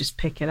 I would just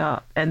pick it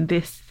up. And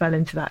this fell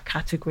into that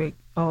category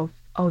of,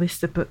 oh, this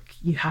is a book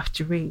you have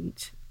to read.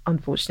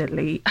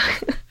 Unfortunately,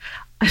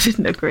 I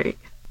didn't agree.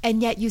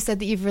 And yet you said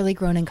that you've really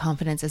grown in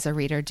confidence as a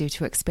reader due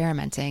to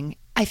experimenting.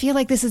 I feel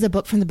like this is a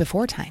book from the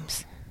before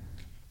times.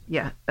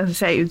 Yeah, as I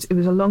say, it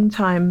was a long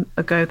time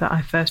ago that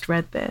I first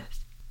read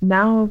this.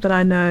 Now that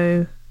I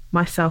know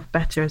myself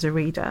better as a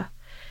reader,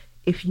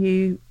 if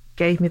you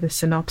gave me the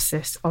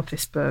synopsis of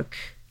this book,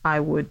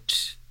 I would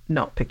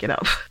not pick it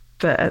up.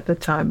 But at the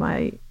time,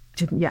 I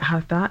didn't yet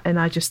have that. And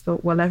I just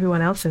thought, well,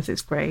 everyone else says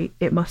it's great.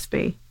 It must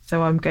be.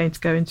 So I'm going to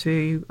go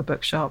into a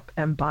bookshop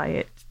and buy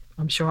it.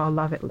 I'm sure I'll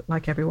love it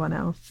like everyone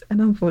else.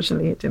 And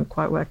unfortunately, it didn't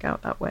quite work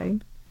out that way.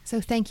 So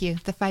thank you,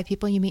 the 5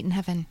 People You Meet in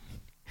Heaven,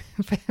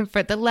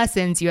 for the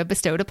lessons you have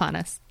bestowed upon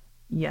us.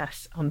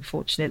 Yes,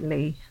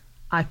 unfortunately,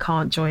 I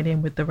can't join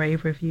in with the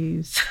rave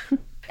reviews.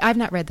 I've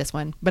not read this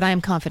one, but I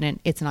am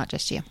confident it's not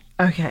just you.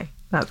 Okay,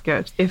 that's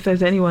good. If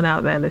there's anyone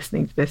out there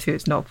listening to this who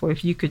it's not for,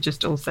 if you could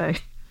just also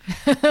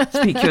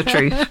speak your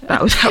truth,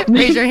 that would help me.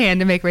 Raise your hand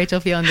to make Rachel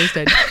feel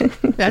understood.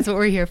 That's what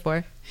we're here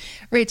for.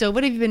 Rachel,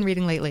 what have you been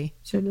reading lately?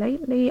 So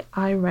lately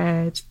I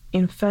read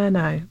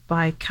Inferno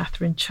by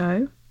Catherine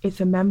Cho. It's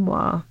a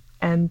memoir,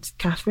 and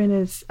Catherine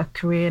is a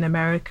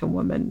Korean-American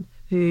woman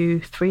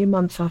who 3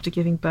 months after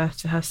giving birth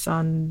to her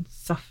son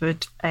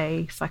suffered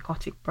a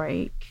psychotic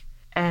break.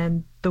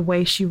 And the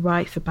way she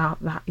writes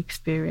about that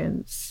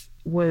experience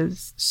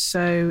was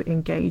so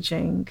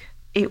engaging.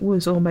 It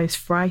was almost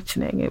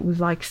frightening. It was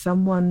like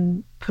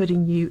someone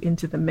putting you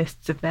into the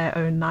midst of their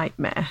own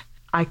nightmare.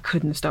 I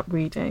couldn't stop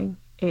reading.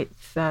 It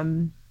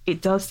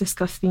does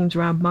discuss themes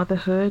around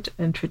motherhood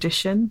and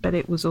tradition, but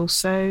it was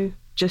also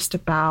just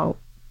about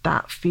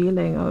that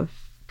feeling of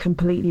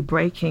completely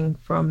breaking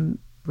from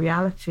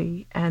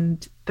reality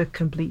and the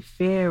complete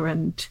fear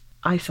and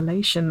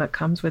isolation that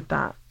comes with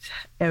that.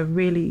 A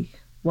really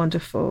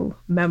wonderful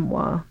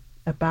memoir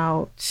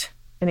about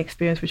an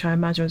experience which I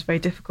imagine was very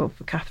difficult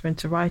for Catherine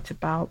to write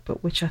about,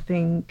 but which I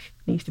think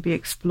needs to be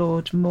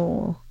explored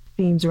more.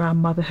 Themes around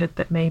motherhood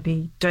that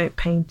maybe don't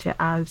paint it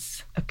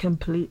as a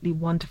completely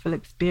wonderful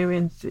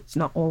experience. It's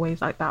not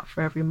always like that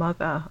for every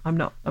mother. I'm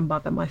not a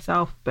mother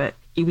myself, but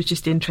it was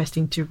just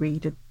interesting to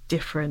read a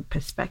different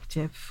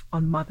perspective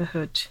on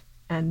motherhood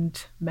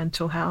and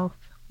mental health.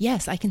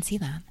 Yes, I can see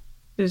that.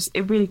 It was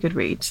a really good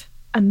read.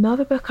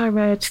 Another book I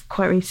read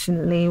quite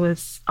recently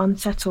was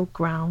Unsettled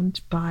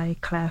Ground by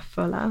Claire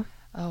Fuller.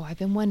 Oh, I've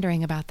been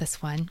wondering about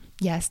this one.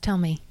 Yes, tell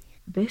me.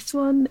 This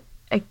one,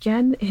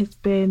 again, has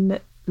been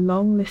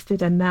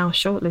long-listed and now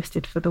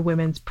shortlisted for the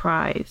Women's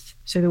Prize.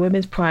 So the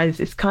Women's Prize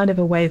is kind of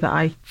a way that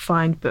I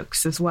find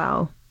books as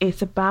well.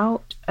 It's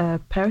about a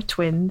pair of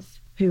twins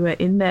who are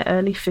in their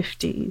early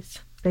 50s.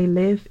 They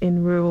live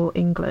in rural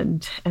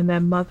England and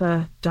their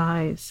mother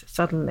dies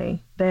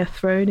suddenly. They're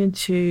thrown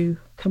into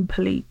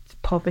complete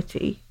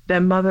poverty.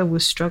 Their mother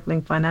was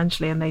struggling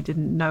financially and they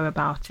didn't know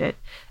about it,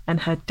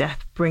 and her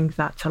death brings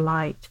that to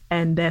light,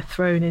 and they're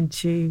thrown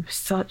into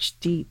such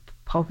deep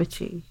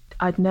poverty.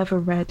 I'd never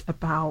read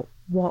about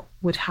what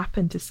would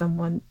happen to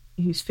someone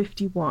who's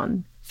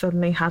 51,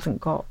 suddenly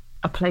hasn't got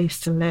a place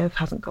to live,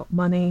 hasn't got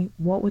money.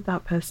 What would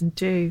that person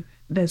do?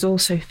 There's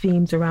also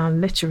themes around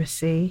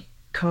literacy,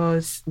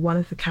 because one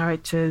of the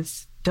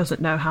characters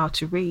doesn't know how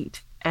to read,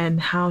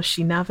 and how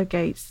she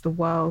navigates the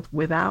world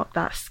without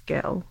that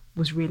skill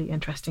was really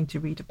interesting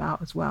to read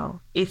about as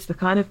well. It's the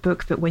kind of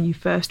book that when you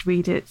first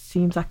read it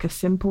seems like a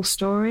simple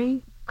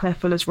story. Claire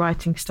Fuller's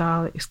writing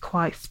style is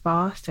quite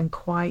sparse and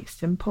quite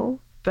simple,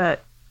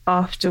 but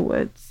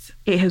afterwards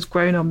it has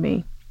grown on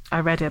me. I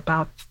read it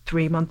about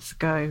 3 months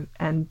ago,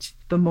 and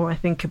the more I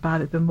think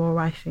about it, the more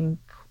I think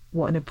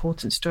what an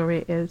important story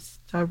it is.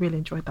 So I really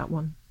enjoyed that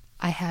one.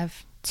 I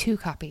have 2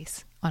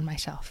 copies on my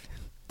shelf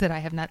that I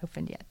have not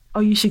opened yet. Oh,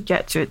 you should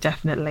get to it,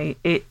 definitely.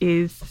 It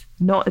is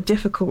not a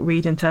difficult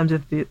read in terms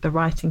of the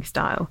writing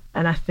style,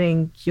 and I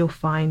think you'll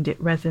find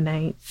it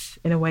resonates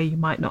in a way you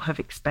might not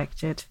have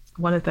expected.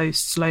 One of those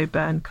slow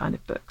burn kind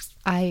of books.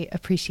 I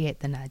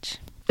appreciate the nudge,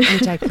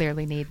 which I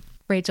clearly need.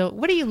 Rachel,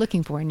 what are you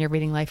looking for in your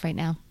reading life right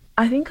now?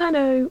 I think I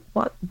know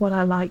what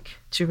I like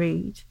to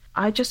read.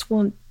 I just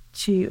want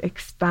to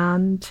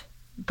expand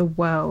the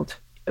world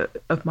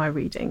of my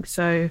reading.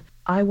 So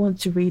I want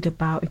to read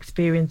about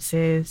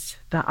experiences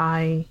that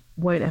I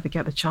won't ever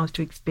get the chance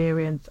to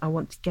experience. I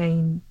want to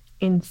gain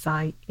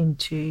insight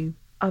into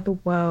other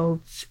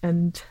worlds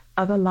and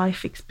other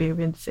life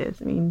experiences.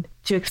 I mean,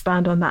 to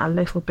expand on that a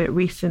little bit,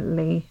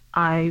 recently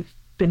I've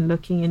been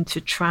looking into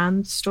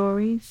trans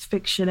stories,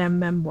 fiction and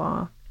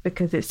memoir,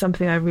 because it's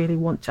something I really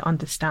want to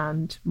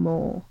understand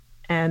more,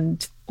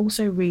 and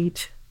also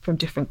read from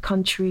different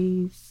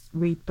countries,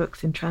 read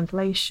books in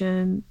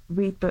translation,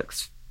 read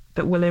books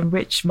that will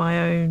enrich my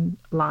own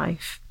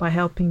life by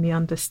helping me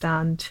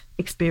understand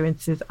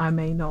experiences I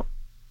may not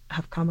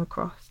have come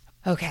across.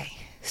 Okay,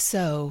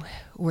 so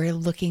we're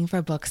looking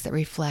for books that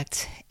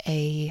reflect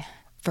a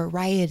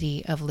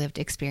variety of lived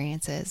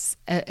experiences,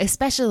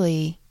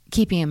 especially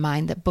keeping in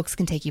mind that books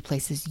can take you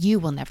places you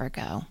will never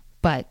go,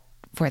 but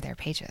for their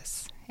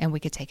pages, and we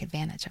could take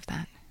advantage of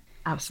that.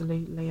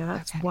 Absolutely.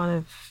 That's one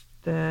of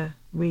the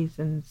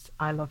reasons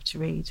I love to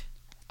read.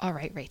 All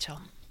right, Rachel,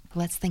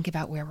 let's think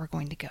about where we're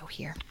going to go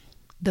here.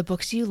 The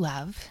books you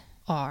love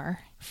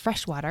are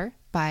Freshwater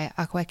by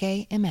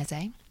Akwaeke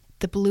Emezi,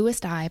 The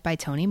Bluest Eye by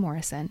Toni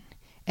Morrison,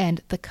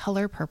 and The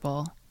Color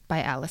Purple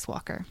by Alice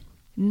Walker.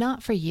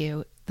 Not for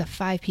You, The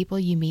 5 People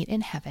You Meet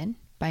in Heaven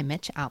by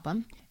Mitch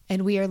Albom.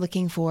 And we are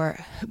looking for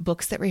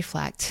books that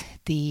reflect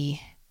the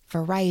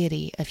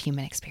variety of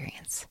human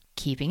experience,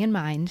 keeping in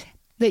mind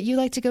that you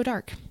like to go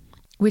dark,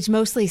 which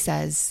mostly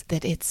says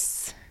that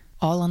it's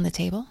all on the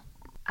table.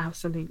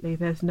 Absolutely.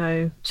 There's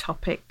no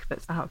topic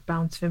that's out of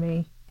bounds for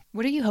me.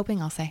 What are you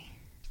hoping I'll say?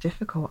 It's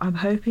difficult. I'm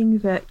hoping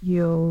that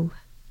you'll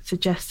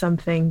suggest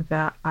something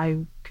that I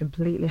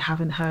completely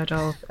haven't heard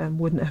of and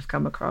wouldn't have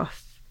come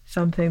across.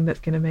 Something that's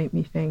going to make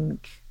me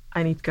think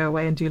I need to go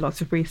away and do lots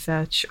of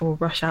research or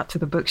rush out to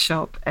the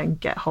bookshop and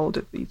get hold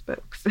of these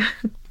books.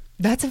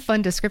 That's a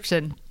fun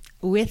description.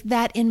 With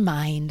that in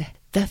mind,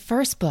 the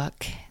first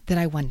book that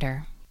I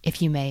wonder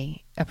if you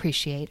may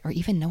appreciate or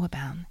even know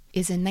about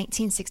is a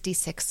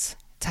 1966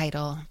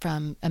 title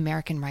from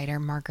American writer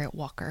Margaret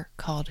Walker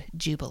called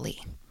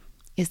Jubilee.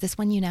 Is this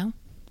one you know?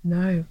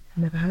 No,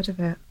 never heard of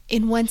it.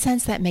 In one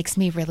sense, that makes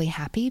me really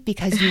happy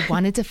because you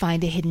wanted to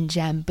find a hidden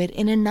gem. But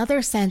in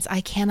another sense,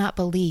 I cannot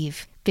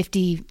believe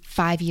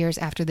 55 years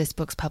after this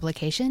book's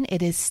publication,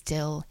 it is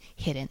still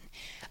hidden.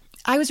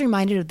 I was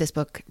reminded of this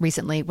book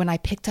recently when I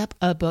picked up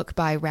a book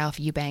by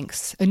Ralph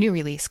Eubanks, a new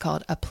release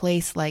called A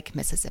Place Like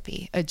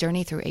Mississippi, A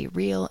Journey Through a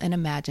Real and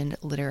Imagined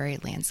Literary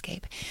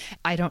Landscape.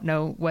 I don't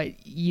know what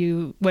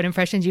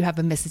impressions you have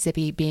of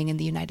Mississippi being in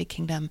the United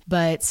Kingdom,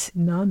 but...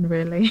 None,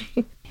 really.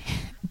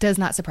 does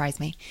not surprise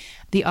me.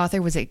 The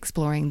author was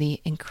exploring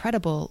the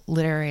incredible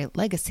literary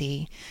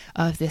legacy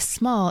of this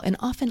small and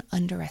often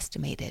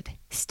underestimated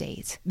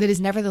state that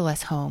is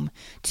nevertheless home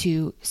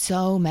to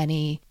so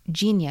many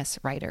genius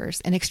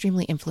writers and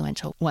extremely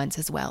influential ones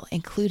as well,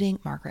 including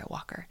Margaret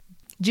Walker.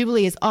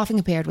 Jubilee is often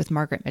compared with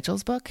Margaret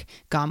Mitchell's book,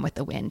 Gone with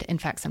the Wind. In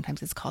fact,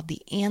 sometimes it's called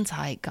the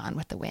anti-Gone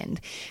with the Wind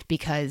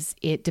because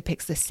it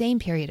depicts the same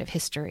period of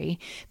history,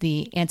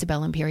 the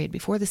antebellum period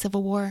before the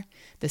Civil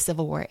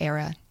War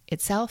era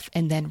itself,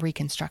 and then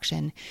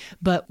Reconstruction,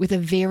 but with a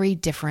very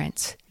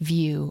different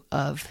view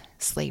of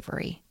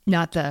slavery,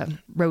 not the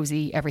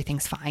rosy,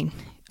 everything's fine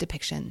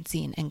depiction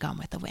seen in Gone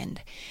with the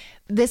Wind.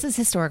 This is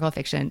historical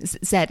fiction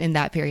set in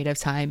that period of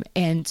time,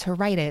 and to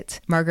write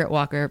it, Margaret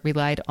Walker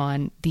relied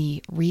on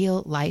the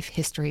real life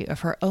history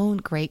of her own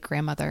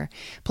great-grandmother,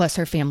 plus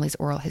her family's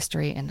oral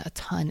history and a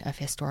ton of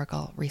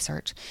historical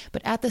research.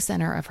 But at the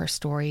center of her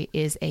story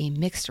is a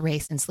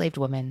mixed-race enslaved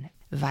woman,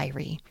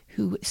 Vairee,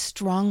 who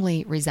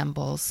strongly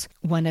resembles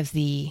one of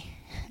the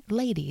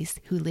ladies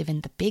who live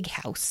in the big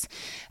house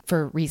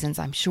for reasons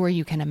I'm sure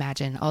you can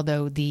imagine,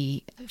 although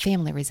the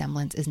family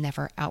resemblance is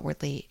never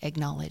outwardly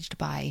acknowledged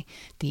by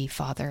the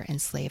father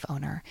and slave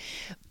owner.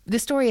 The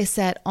story is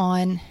set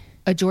on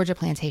a Georgia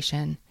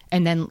plantation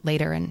and then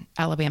later an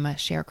Alabama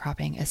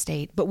sharecropping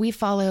estate. But we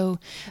follow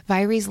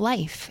Vairee's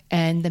life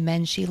and the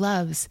men she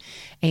loves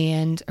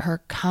and her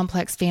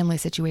complex family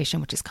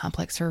situation, which is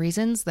complex for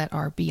reasons that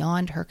are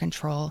beyond her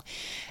control.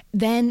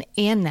 Then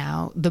and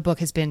now, the book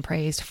has been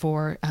praised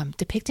for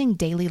depicting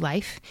daily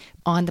life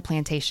on the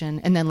plantation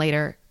and then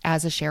later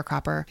as a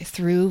sharecropper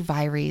through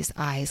Vairee's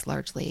eyes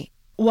largely.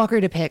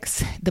 Walker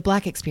depicts the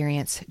Black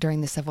experience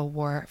during the Civil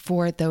War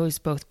for those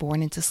both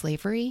born into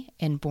slavery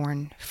and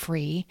born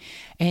free.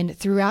 And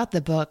throughout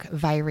the book,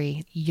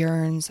 Vairee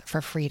yearns for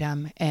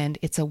freedom, and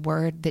it's a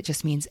word that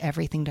just means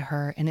everything to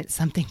her. And it's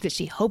something that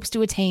she hopes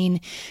to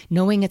attain,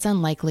 knowing it's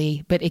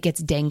unlikely, but it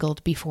gets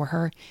dangled before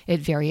her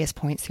at various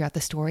points throughout the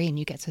story, and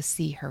you get to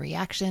see her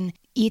reaction.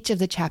 Each of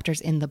the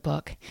chapters in the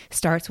book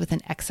starts with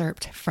an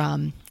excerpt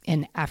from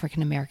an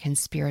African-American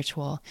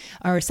spiritual,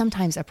 or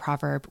sometimes a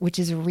proverb, which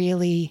is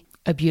really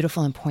a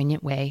beautiful and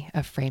poignant way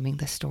of framing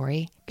the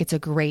story. It's a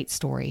great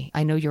story.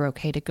 I know you're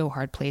okay to go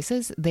hard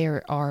places.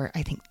 There are,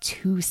 I think,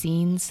 2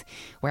 scenes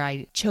where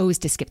I chose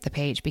to skip the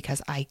page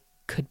because I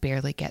could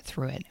barely get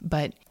through it.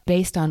 But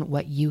based on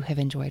what you have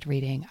enjoyed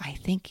reading, I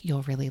think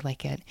you'll really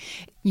like it.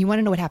 You want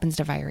to know what happens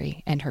to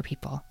Vairee and her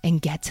people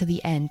and get to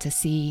the end to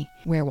see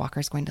where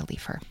Walker's going to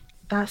leave her.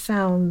 That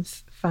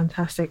sounds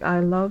fantastic.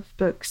 I love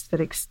books that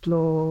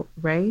explore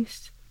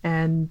race,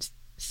 and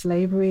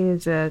slavery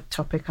is a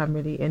topic I'm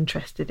really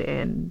interested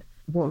in.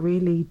 What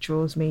really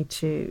draws me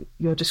to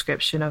your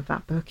description of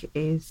that book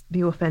is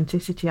the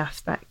authenticity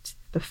aspect,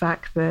 the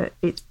fact that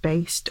it's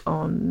based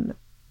on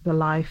the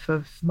life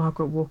of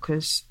Margaret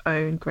Walker's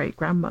own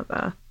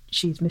great-grandmother.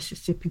 She's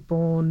Mississippi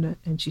born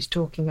and she's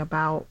talking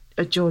about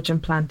a Georgian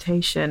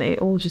plantation. It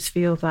all just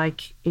feels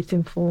like it's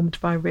informed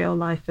by real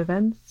life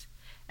events,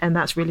 and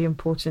that's really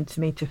important to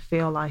me, to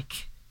feel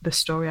like the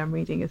story I'm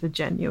reading is a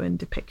genuine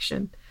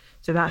depiction.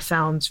 So that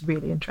sounds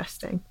really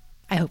interesting.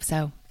 I hope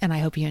so, and I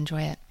hope you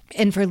enjoy it.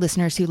 And for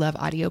listeners who love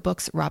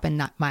audiobooks,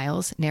 Robin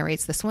Miles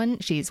narrates this one.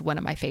 She's one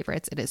of my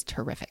favorites. It is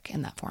terrific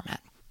in that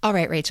format. All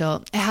right,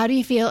 Rachel, how do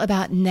you feel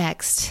about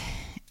next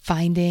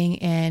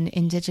finding an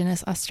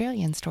Indigenous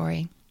Australian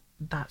story?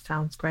 That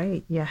sounds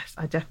great. Yes,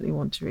 I definitely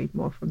want to read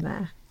more from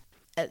there.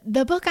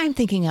 The book I'm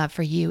thinking of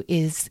for you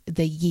is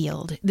The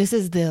Yield. This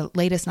is the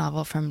latest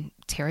novel from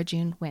Tara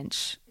June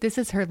Winch. This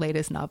is her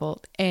latest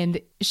novel,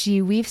 and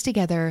she weaves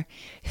together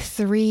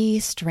 3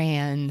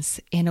 strands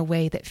in a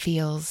way that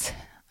feels,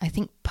 I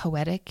think,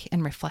 poetic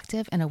and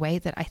reflective in a way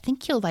that I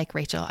think you'll like,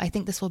 Rachel. I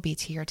think this will be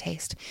to your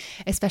taste,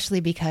 especially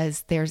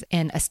because there's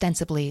an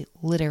ostensibly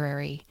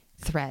literary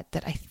thread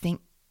that I think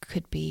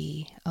could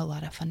be a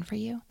lot of fun for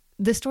you.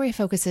 The story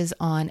focuses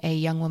on a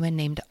young woman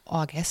named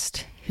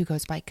August, who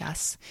goes by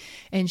Gus,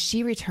 and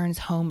she returns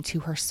home to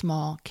her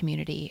small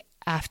community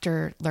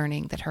after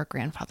learning that her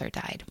grandfather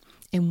died.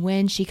 And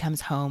when she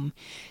comes home,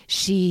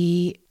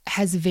 she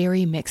has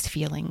very mixed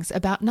feelings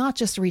about not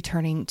just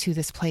returning to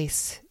this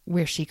place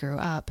where she grew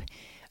up,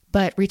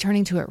 but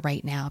returning to it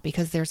right now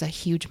because there's a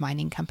huge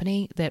mining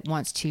company that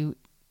wants to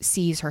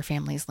seize her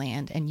family's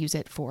land and use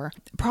it for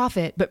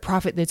profit, but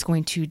profit that's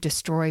going to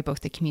destroy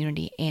both the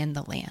community and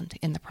the land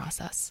in the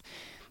process.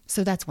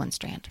 So that's one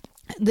strand.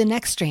 The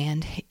next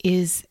strand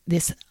is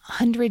this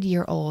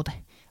 100-year-old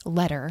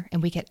letter,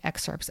 and we get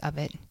excerpts of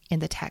it in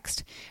the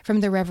text, from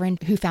the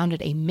Reverend who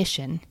founded a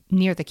mission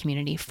near the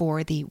community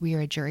for the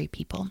Wiradjuri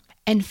people.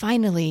 And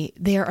finally,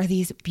 there are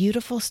these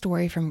beautiful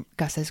stories from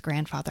Gus's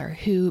grandfather,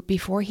 who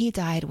before he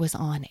died was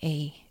on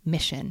a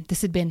mission.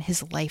 This had been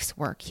his life's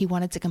work. He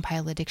wanted to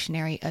compile a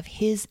dictionary of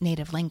his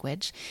native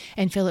language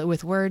and fill it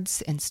with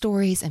words and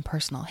stories and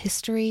personal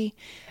history.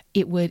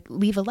 It would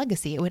leave a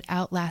legacy. It would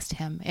outlast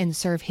him and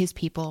serve his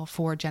people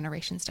for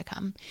generations to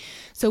come.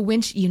 So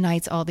Winch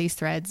unites all these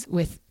threads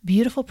with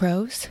beautiful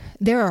prose.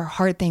 There are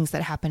hard things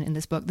that happen in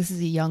this book. This is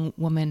a young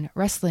woman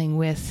wrestling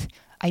with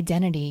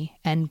identity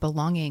and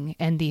belonging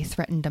and the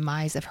threatened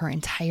demise of her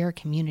entire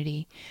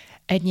community.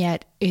 And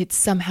yet it's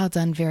somehow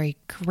done very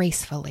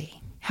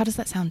gracefully. How does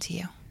that sound to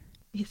you?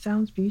 It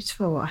sounds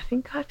beautiful. I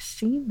think I've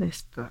seen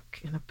this book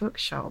in a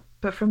bookshop,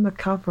 but from the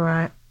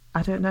cover,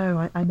 I don't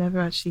know. I never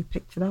actually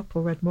picked it up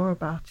or read more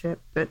about it.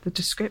 But the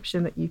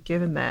description that you've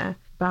given there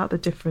about the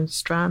different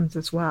strands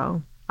as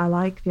well, I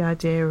like the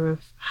idea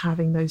of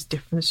having those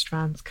different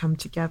strands come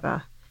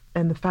together.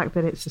 And the fact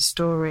that it's a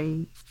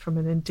story from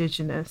an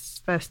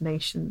Indigenous First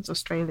Nations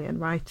Australian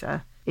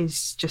writer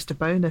is just a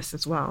bonus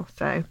as well.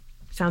 So it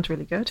sounds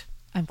really good.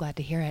 I'm glad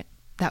to hear it.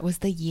 That was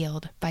The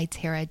Yield by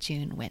Tara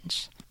June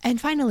Winch. And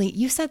finally,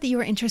 you said that you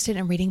were interested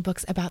in reading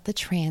books about the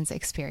trans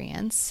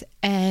experience.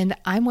 And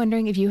I'm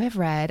wondering if you have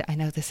read, I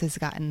know this has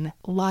gotten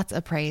lots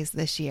of praise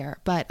this year,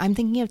 but I'm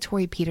thinking of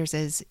Torrey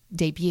Peters'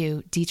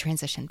 debut,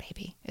 Detransition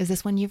Baby. Is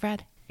this one you've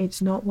read?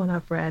 It's not one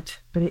I've read,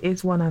 but it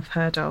is one I've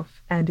heard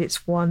of. And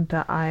it's one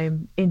that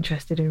I'm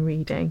interested in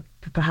reading,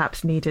 but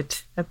perhaps needed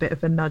a bit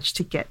of a nudge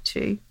to get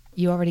to.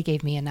 You already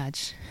gave me a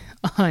nudge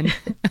on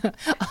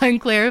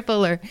Clara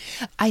Fuller.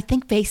 I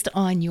think based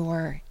on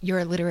your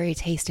literary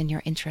taste and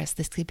your interest,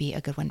 this could be a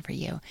good one for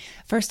you.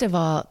 First of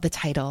all, the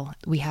title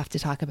we have to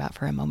talk about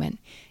for a moment.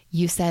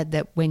 You said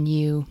that when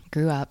you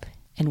grew up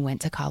and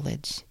went to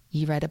college,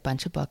 you read a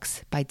bunch of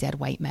books by dead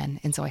white men.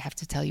 And so I have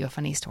to tell you a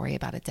funny story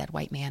about a dead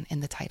white man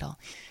in the title.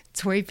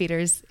 Torrey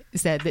Peters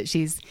said that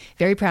she's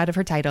very proud of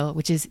her title,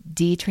 which is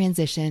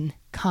Detransition,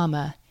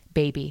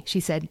 Baby. She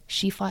said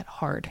she fought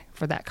hard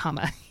for that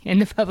comma,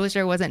 and the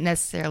publisher wasn't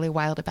necessarily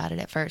wild about it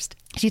at first.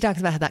 She talks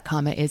about how that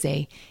comma is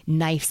a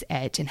knife's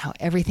edge and how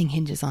everything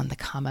hinges on the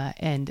comma,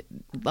 and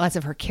lots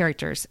of her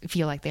characters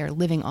feel like they are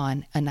living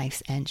on a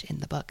knife's edge in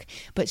the book.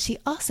 But she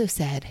also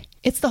said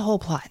it's the whole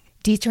plot.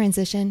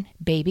 Detransition,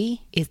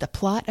 Baby is the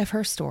plot of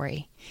her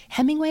story.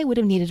 Hemingway would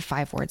have needed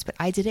 5 words, but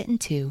I did it in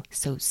 2,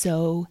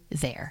 so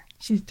there.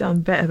 She's done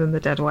better than the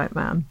dead white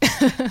man.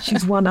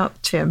 She's one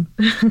up Tim.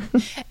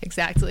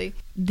 Exactly.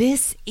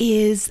 This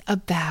is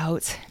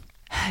about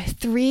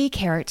 3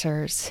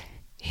 characters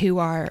who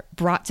are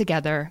brought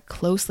together,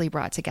 closely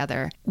brought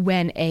together,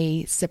 when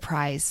a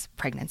surprise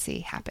pregnancy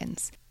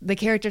happens. The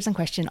characters in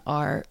question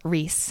are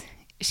Reese.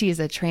 She is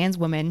a trans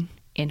woman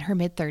in her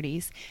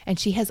mid-30s, and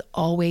she has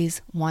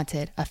always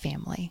wanted a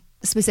family.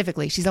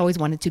 Specifically, she's always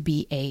wanted to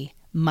be a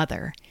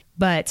mother.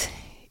 But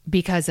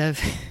because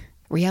of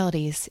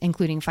realities,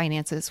 including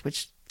finances,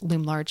 which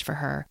loom large for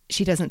her,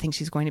 she doesn't think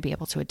she's going to be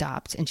able to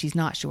adopt, and she's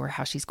not sure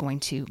how she's going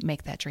to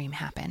make that dream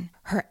happen.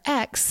 Her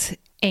ex,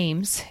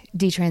 Ames,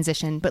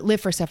 detransitioned, but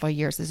lived for several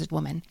years as a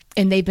woman,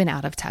 and they've been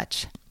out of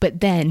touch. But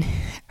then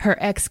her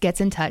ex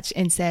gets in touch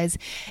and says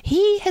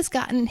he has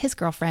gotten his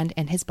girlfriend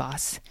and his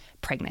boss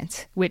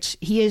pregnant, which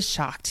he is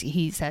shocked.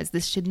 He says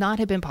this should not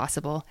have been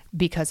possible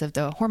because of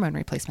the hormone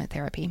replacement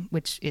therapy,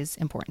 which is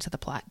important to the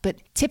plot, but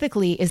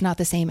typically is not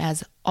the same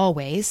as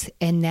always.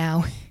 And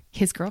now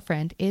his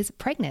girlfriend is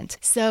pregnant.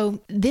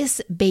 So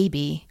this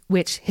baby,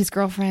 which his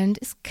girlfriend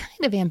is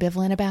kind of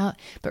ambivalent about,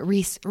 but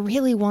Reese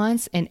really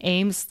wants and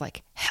aims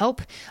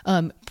help,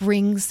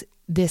 brings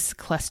this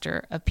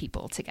cluster of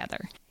people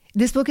together.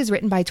 This book is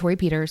written by Torrey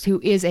Peters,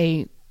 who is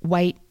a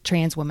white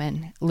trans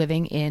woman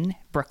living in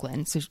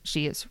Brooklyn. So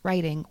she is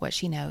writing what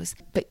she knows.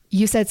 But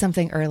you said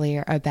something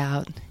earlier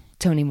about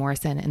Toni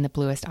Morrison in The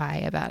Bluest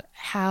Eye, about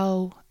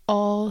how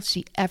all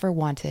she ever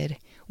wanted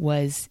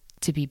was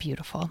to be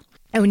beautiful.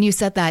 And when you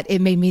said that,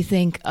 it made me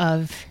think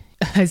of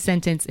a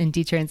sentence in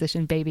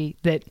Detransition Baby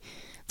that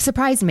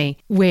surprised me,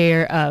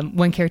 where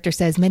one character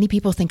says, many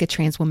people think a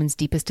trans woman's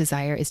deepest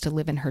desire is to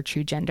live in her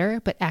true gender,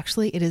 but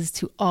actually it is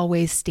to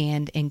always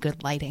stand in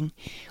good lighting,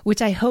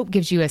 which I hope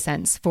gives you a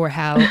sense for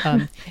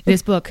how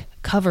this book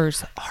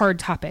covers hard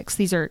topics.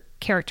 These are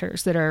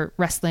characters that are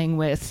wrestling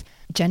with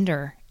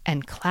gender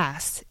and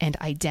class and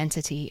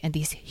identity and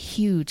these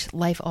huge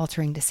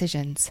life-altering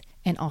decisions.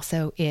 And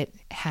also it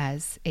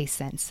has a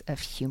sense of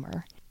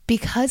humor.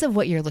 Because of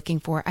what you're looking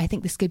for, I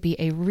think this could be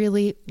a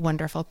really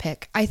wonderful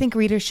pick. I think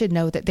readers should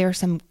know that there are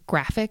some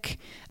graphic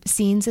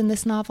scenes in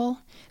this novel,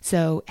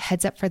 so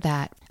heads up for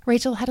that.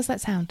 Rachel, how does that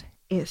sound?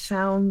 It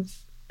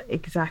sounds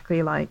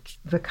exactly like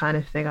the kind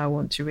of thing I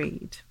want to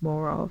read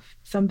more of.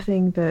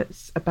 Something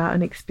that's about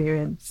an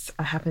experience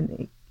I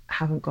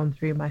haven't gone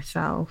through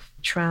myself.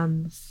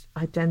 Trans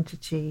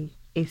identity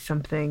is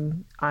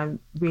something I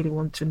really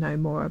want to know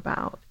more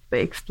about, but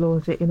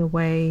explores it in a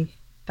way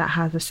that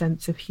has a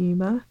sense of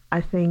humor. I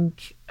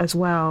think as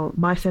well,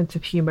 my sense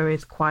of humor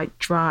is quite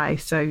dry,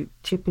 so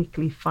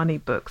typically funny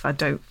books I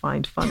don't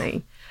find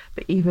funny.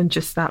 But even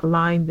just that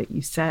line that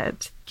you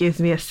said gives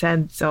me a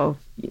sense of,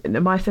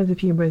 my sense of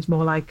humor is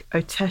more like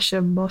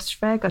Otesha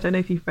Moshfegh. I don't know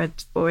if you've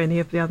read, or any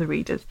of the other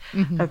readers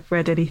have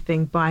read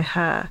anything by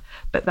her,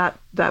 but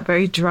that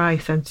very dry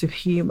sense of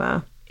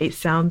humor, it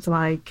sounds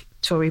like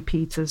Torrey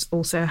Peters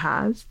also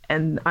has,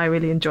 and I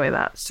really enjoy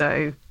that.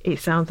 So it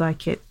sounds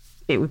like it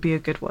would be a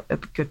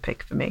good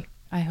pick for me.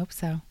 I hope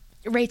so.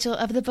 Rachel,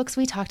 of the books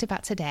we talked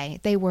about today,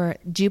 they were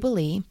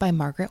Jubilee by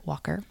Margaret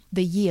Walker,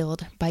 The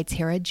Yield by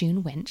Tara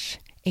June Winch,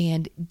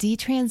 and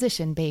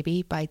Detransition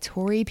Baby by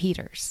Torrey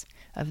Peters.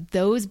 Of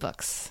those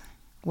books,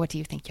 what do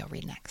you think you'll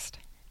read next?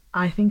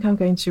 I think I'm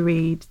going to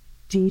read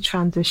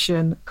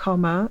Detransition,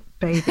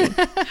 Baby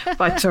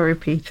by Torrey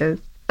Peters.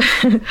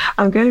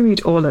 I'm going to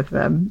read all of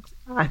them.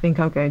 I think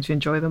I'm going to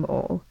enjoy them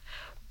all.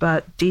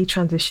 But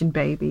Detransition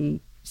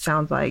Baby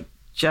sounds like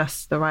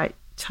just the right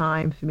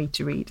time for me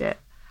to read it.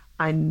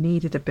 I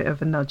needed a bit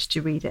of a nudge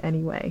to read it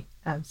anyway.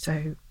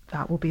 So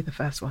that will be the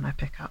first one I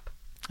pick up.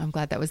 I'm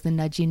glad that was the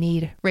nudge you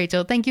need.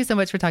 Rachel, thank you so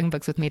much for talking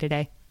books with me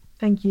today.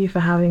 Thank you for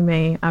having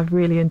me. I've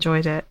really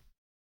enjoyed it.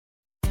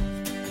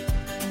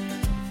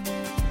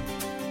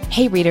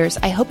 Hey readers,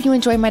 I hope you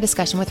enjoyed my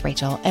discussion with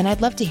Rachel, and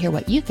I'd love to hear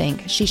what you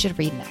think she should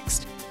read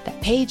next.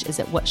 That page is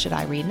at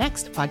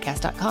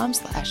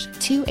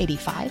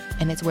whatshouldireadnextpodcast.com/285,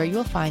 and it's where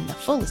you'll find the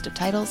full list of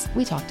titles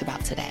we talked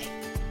about today.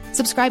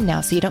 Subscribe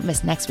now so you don't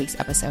miss next week's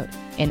episode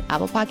in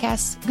Apple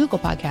Podcasts, Google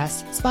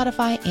Podcasts,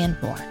 Spotify, and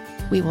more.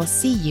 We will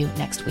see you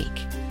next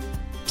week.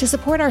 To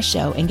support our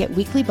show and get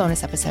weekly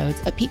bonus episodes,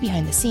 a peek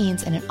behind the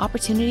scenes, and an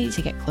opportunity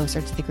to get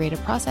closer to the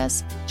creative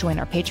process, join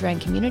our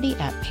Patreon community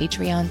at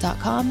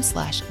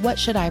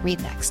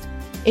patreon.com/whatshouldireadnext.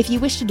 If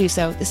you wish to do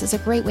so, this is a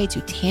great way to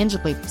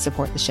tangibly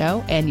support the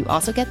show, and you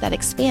also get that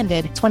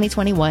expanded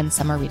 2021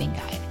 summer reading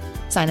guide.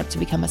 Sign up to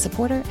become a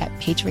supporter at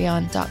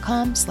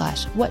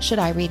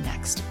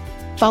patreon.com/whatshouldireadnext.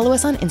 Follow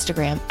us on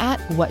Instagram at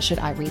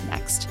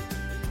whatshouldireadnext.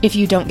 If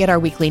you don't get our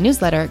weekly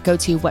newsletter, go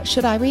to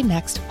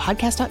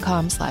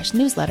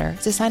whatshouldireadnextpodcast.com/newsletter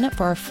to sign up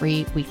for our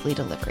free weekly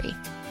delivery.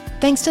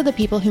 Thanks to the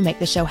people who make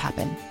the show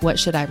happen. What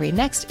Should I Read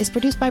Next is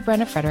produced by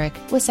Brenna Frederick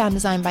with sound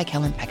design by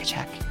Kellen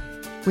Pekacek.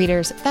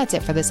 Readers, that's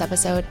it for this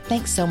episode.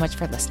 Thanks so much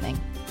for listening.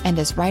 And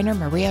as Rainer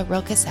Maria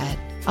Rilke said,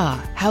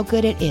 how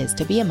good it is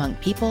to be among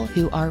people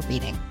who are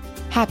reading.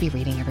 Happy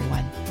reading,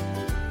 everyone.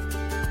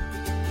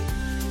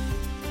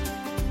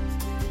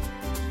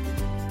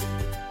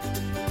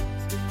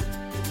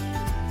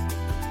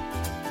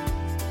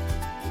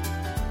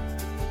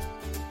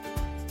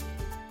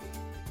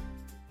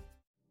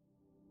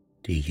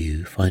 Do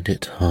you find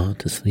it hard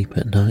to sleep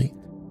at night?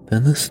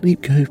 Then the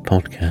Sleep Cove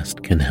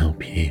podcast can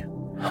help you.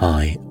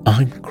 Hi,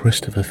 I'm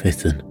Christopher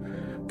Fitton,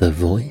 the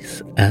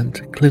voice and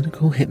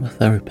clinical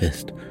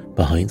hypnotherapist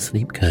behind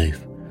Sleep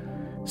Cove.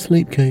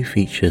 Sleep Cove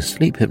features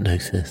sleep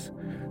hypnosis,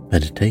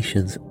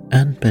 meditations,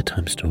 and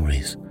bedtime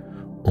stories,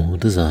 all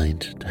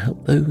designed to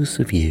help those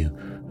of you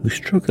who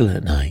struggle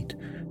at night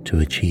to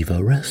achieve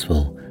a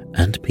restful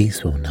and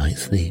peaceful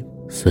night's sleep.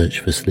 Search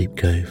for Sleep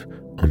Cove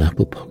on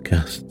Apple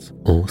Podcasts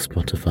or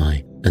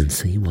Spotify and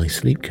see why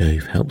Sleep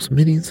Cove helps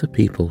millions of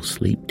people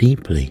sleep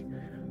deeply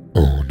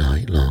all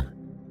night long.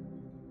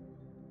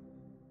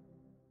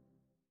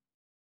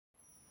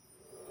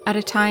 At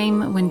a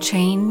time when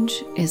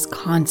change is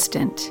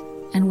constant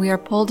and we are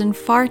pulled in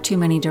far too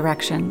many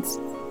directions,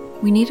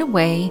 we need a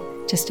way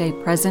to stay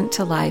present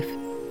to life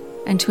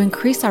and to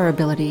increase our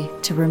ability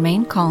to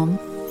remain calm,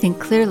 think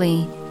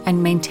clearly,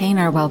 and maintain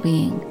our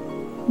well-being.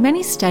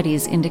 Many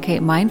studies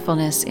indicate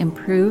mindfulness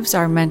improves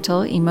our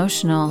mental,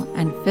 emotional,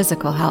 and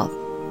physical health.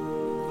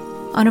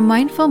 On A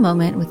Mindful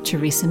Moment with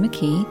Teresa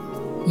McKee,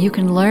 you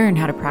can learn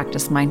how to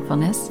practice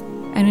mindfulness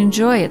and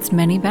enjoy its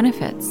many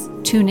benefits.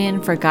 Tune in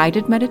for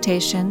guided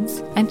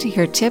meditations and to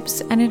hear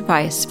tips and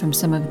advice from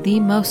some of the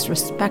most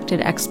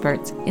respected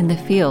experts in the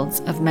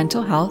fields of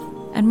mental health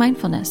and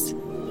mindfulness.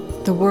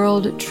 The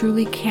world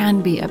truly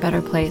can be a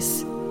better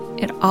place.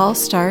 It all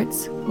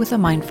starts with a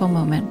mindful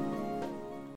moment.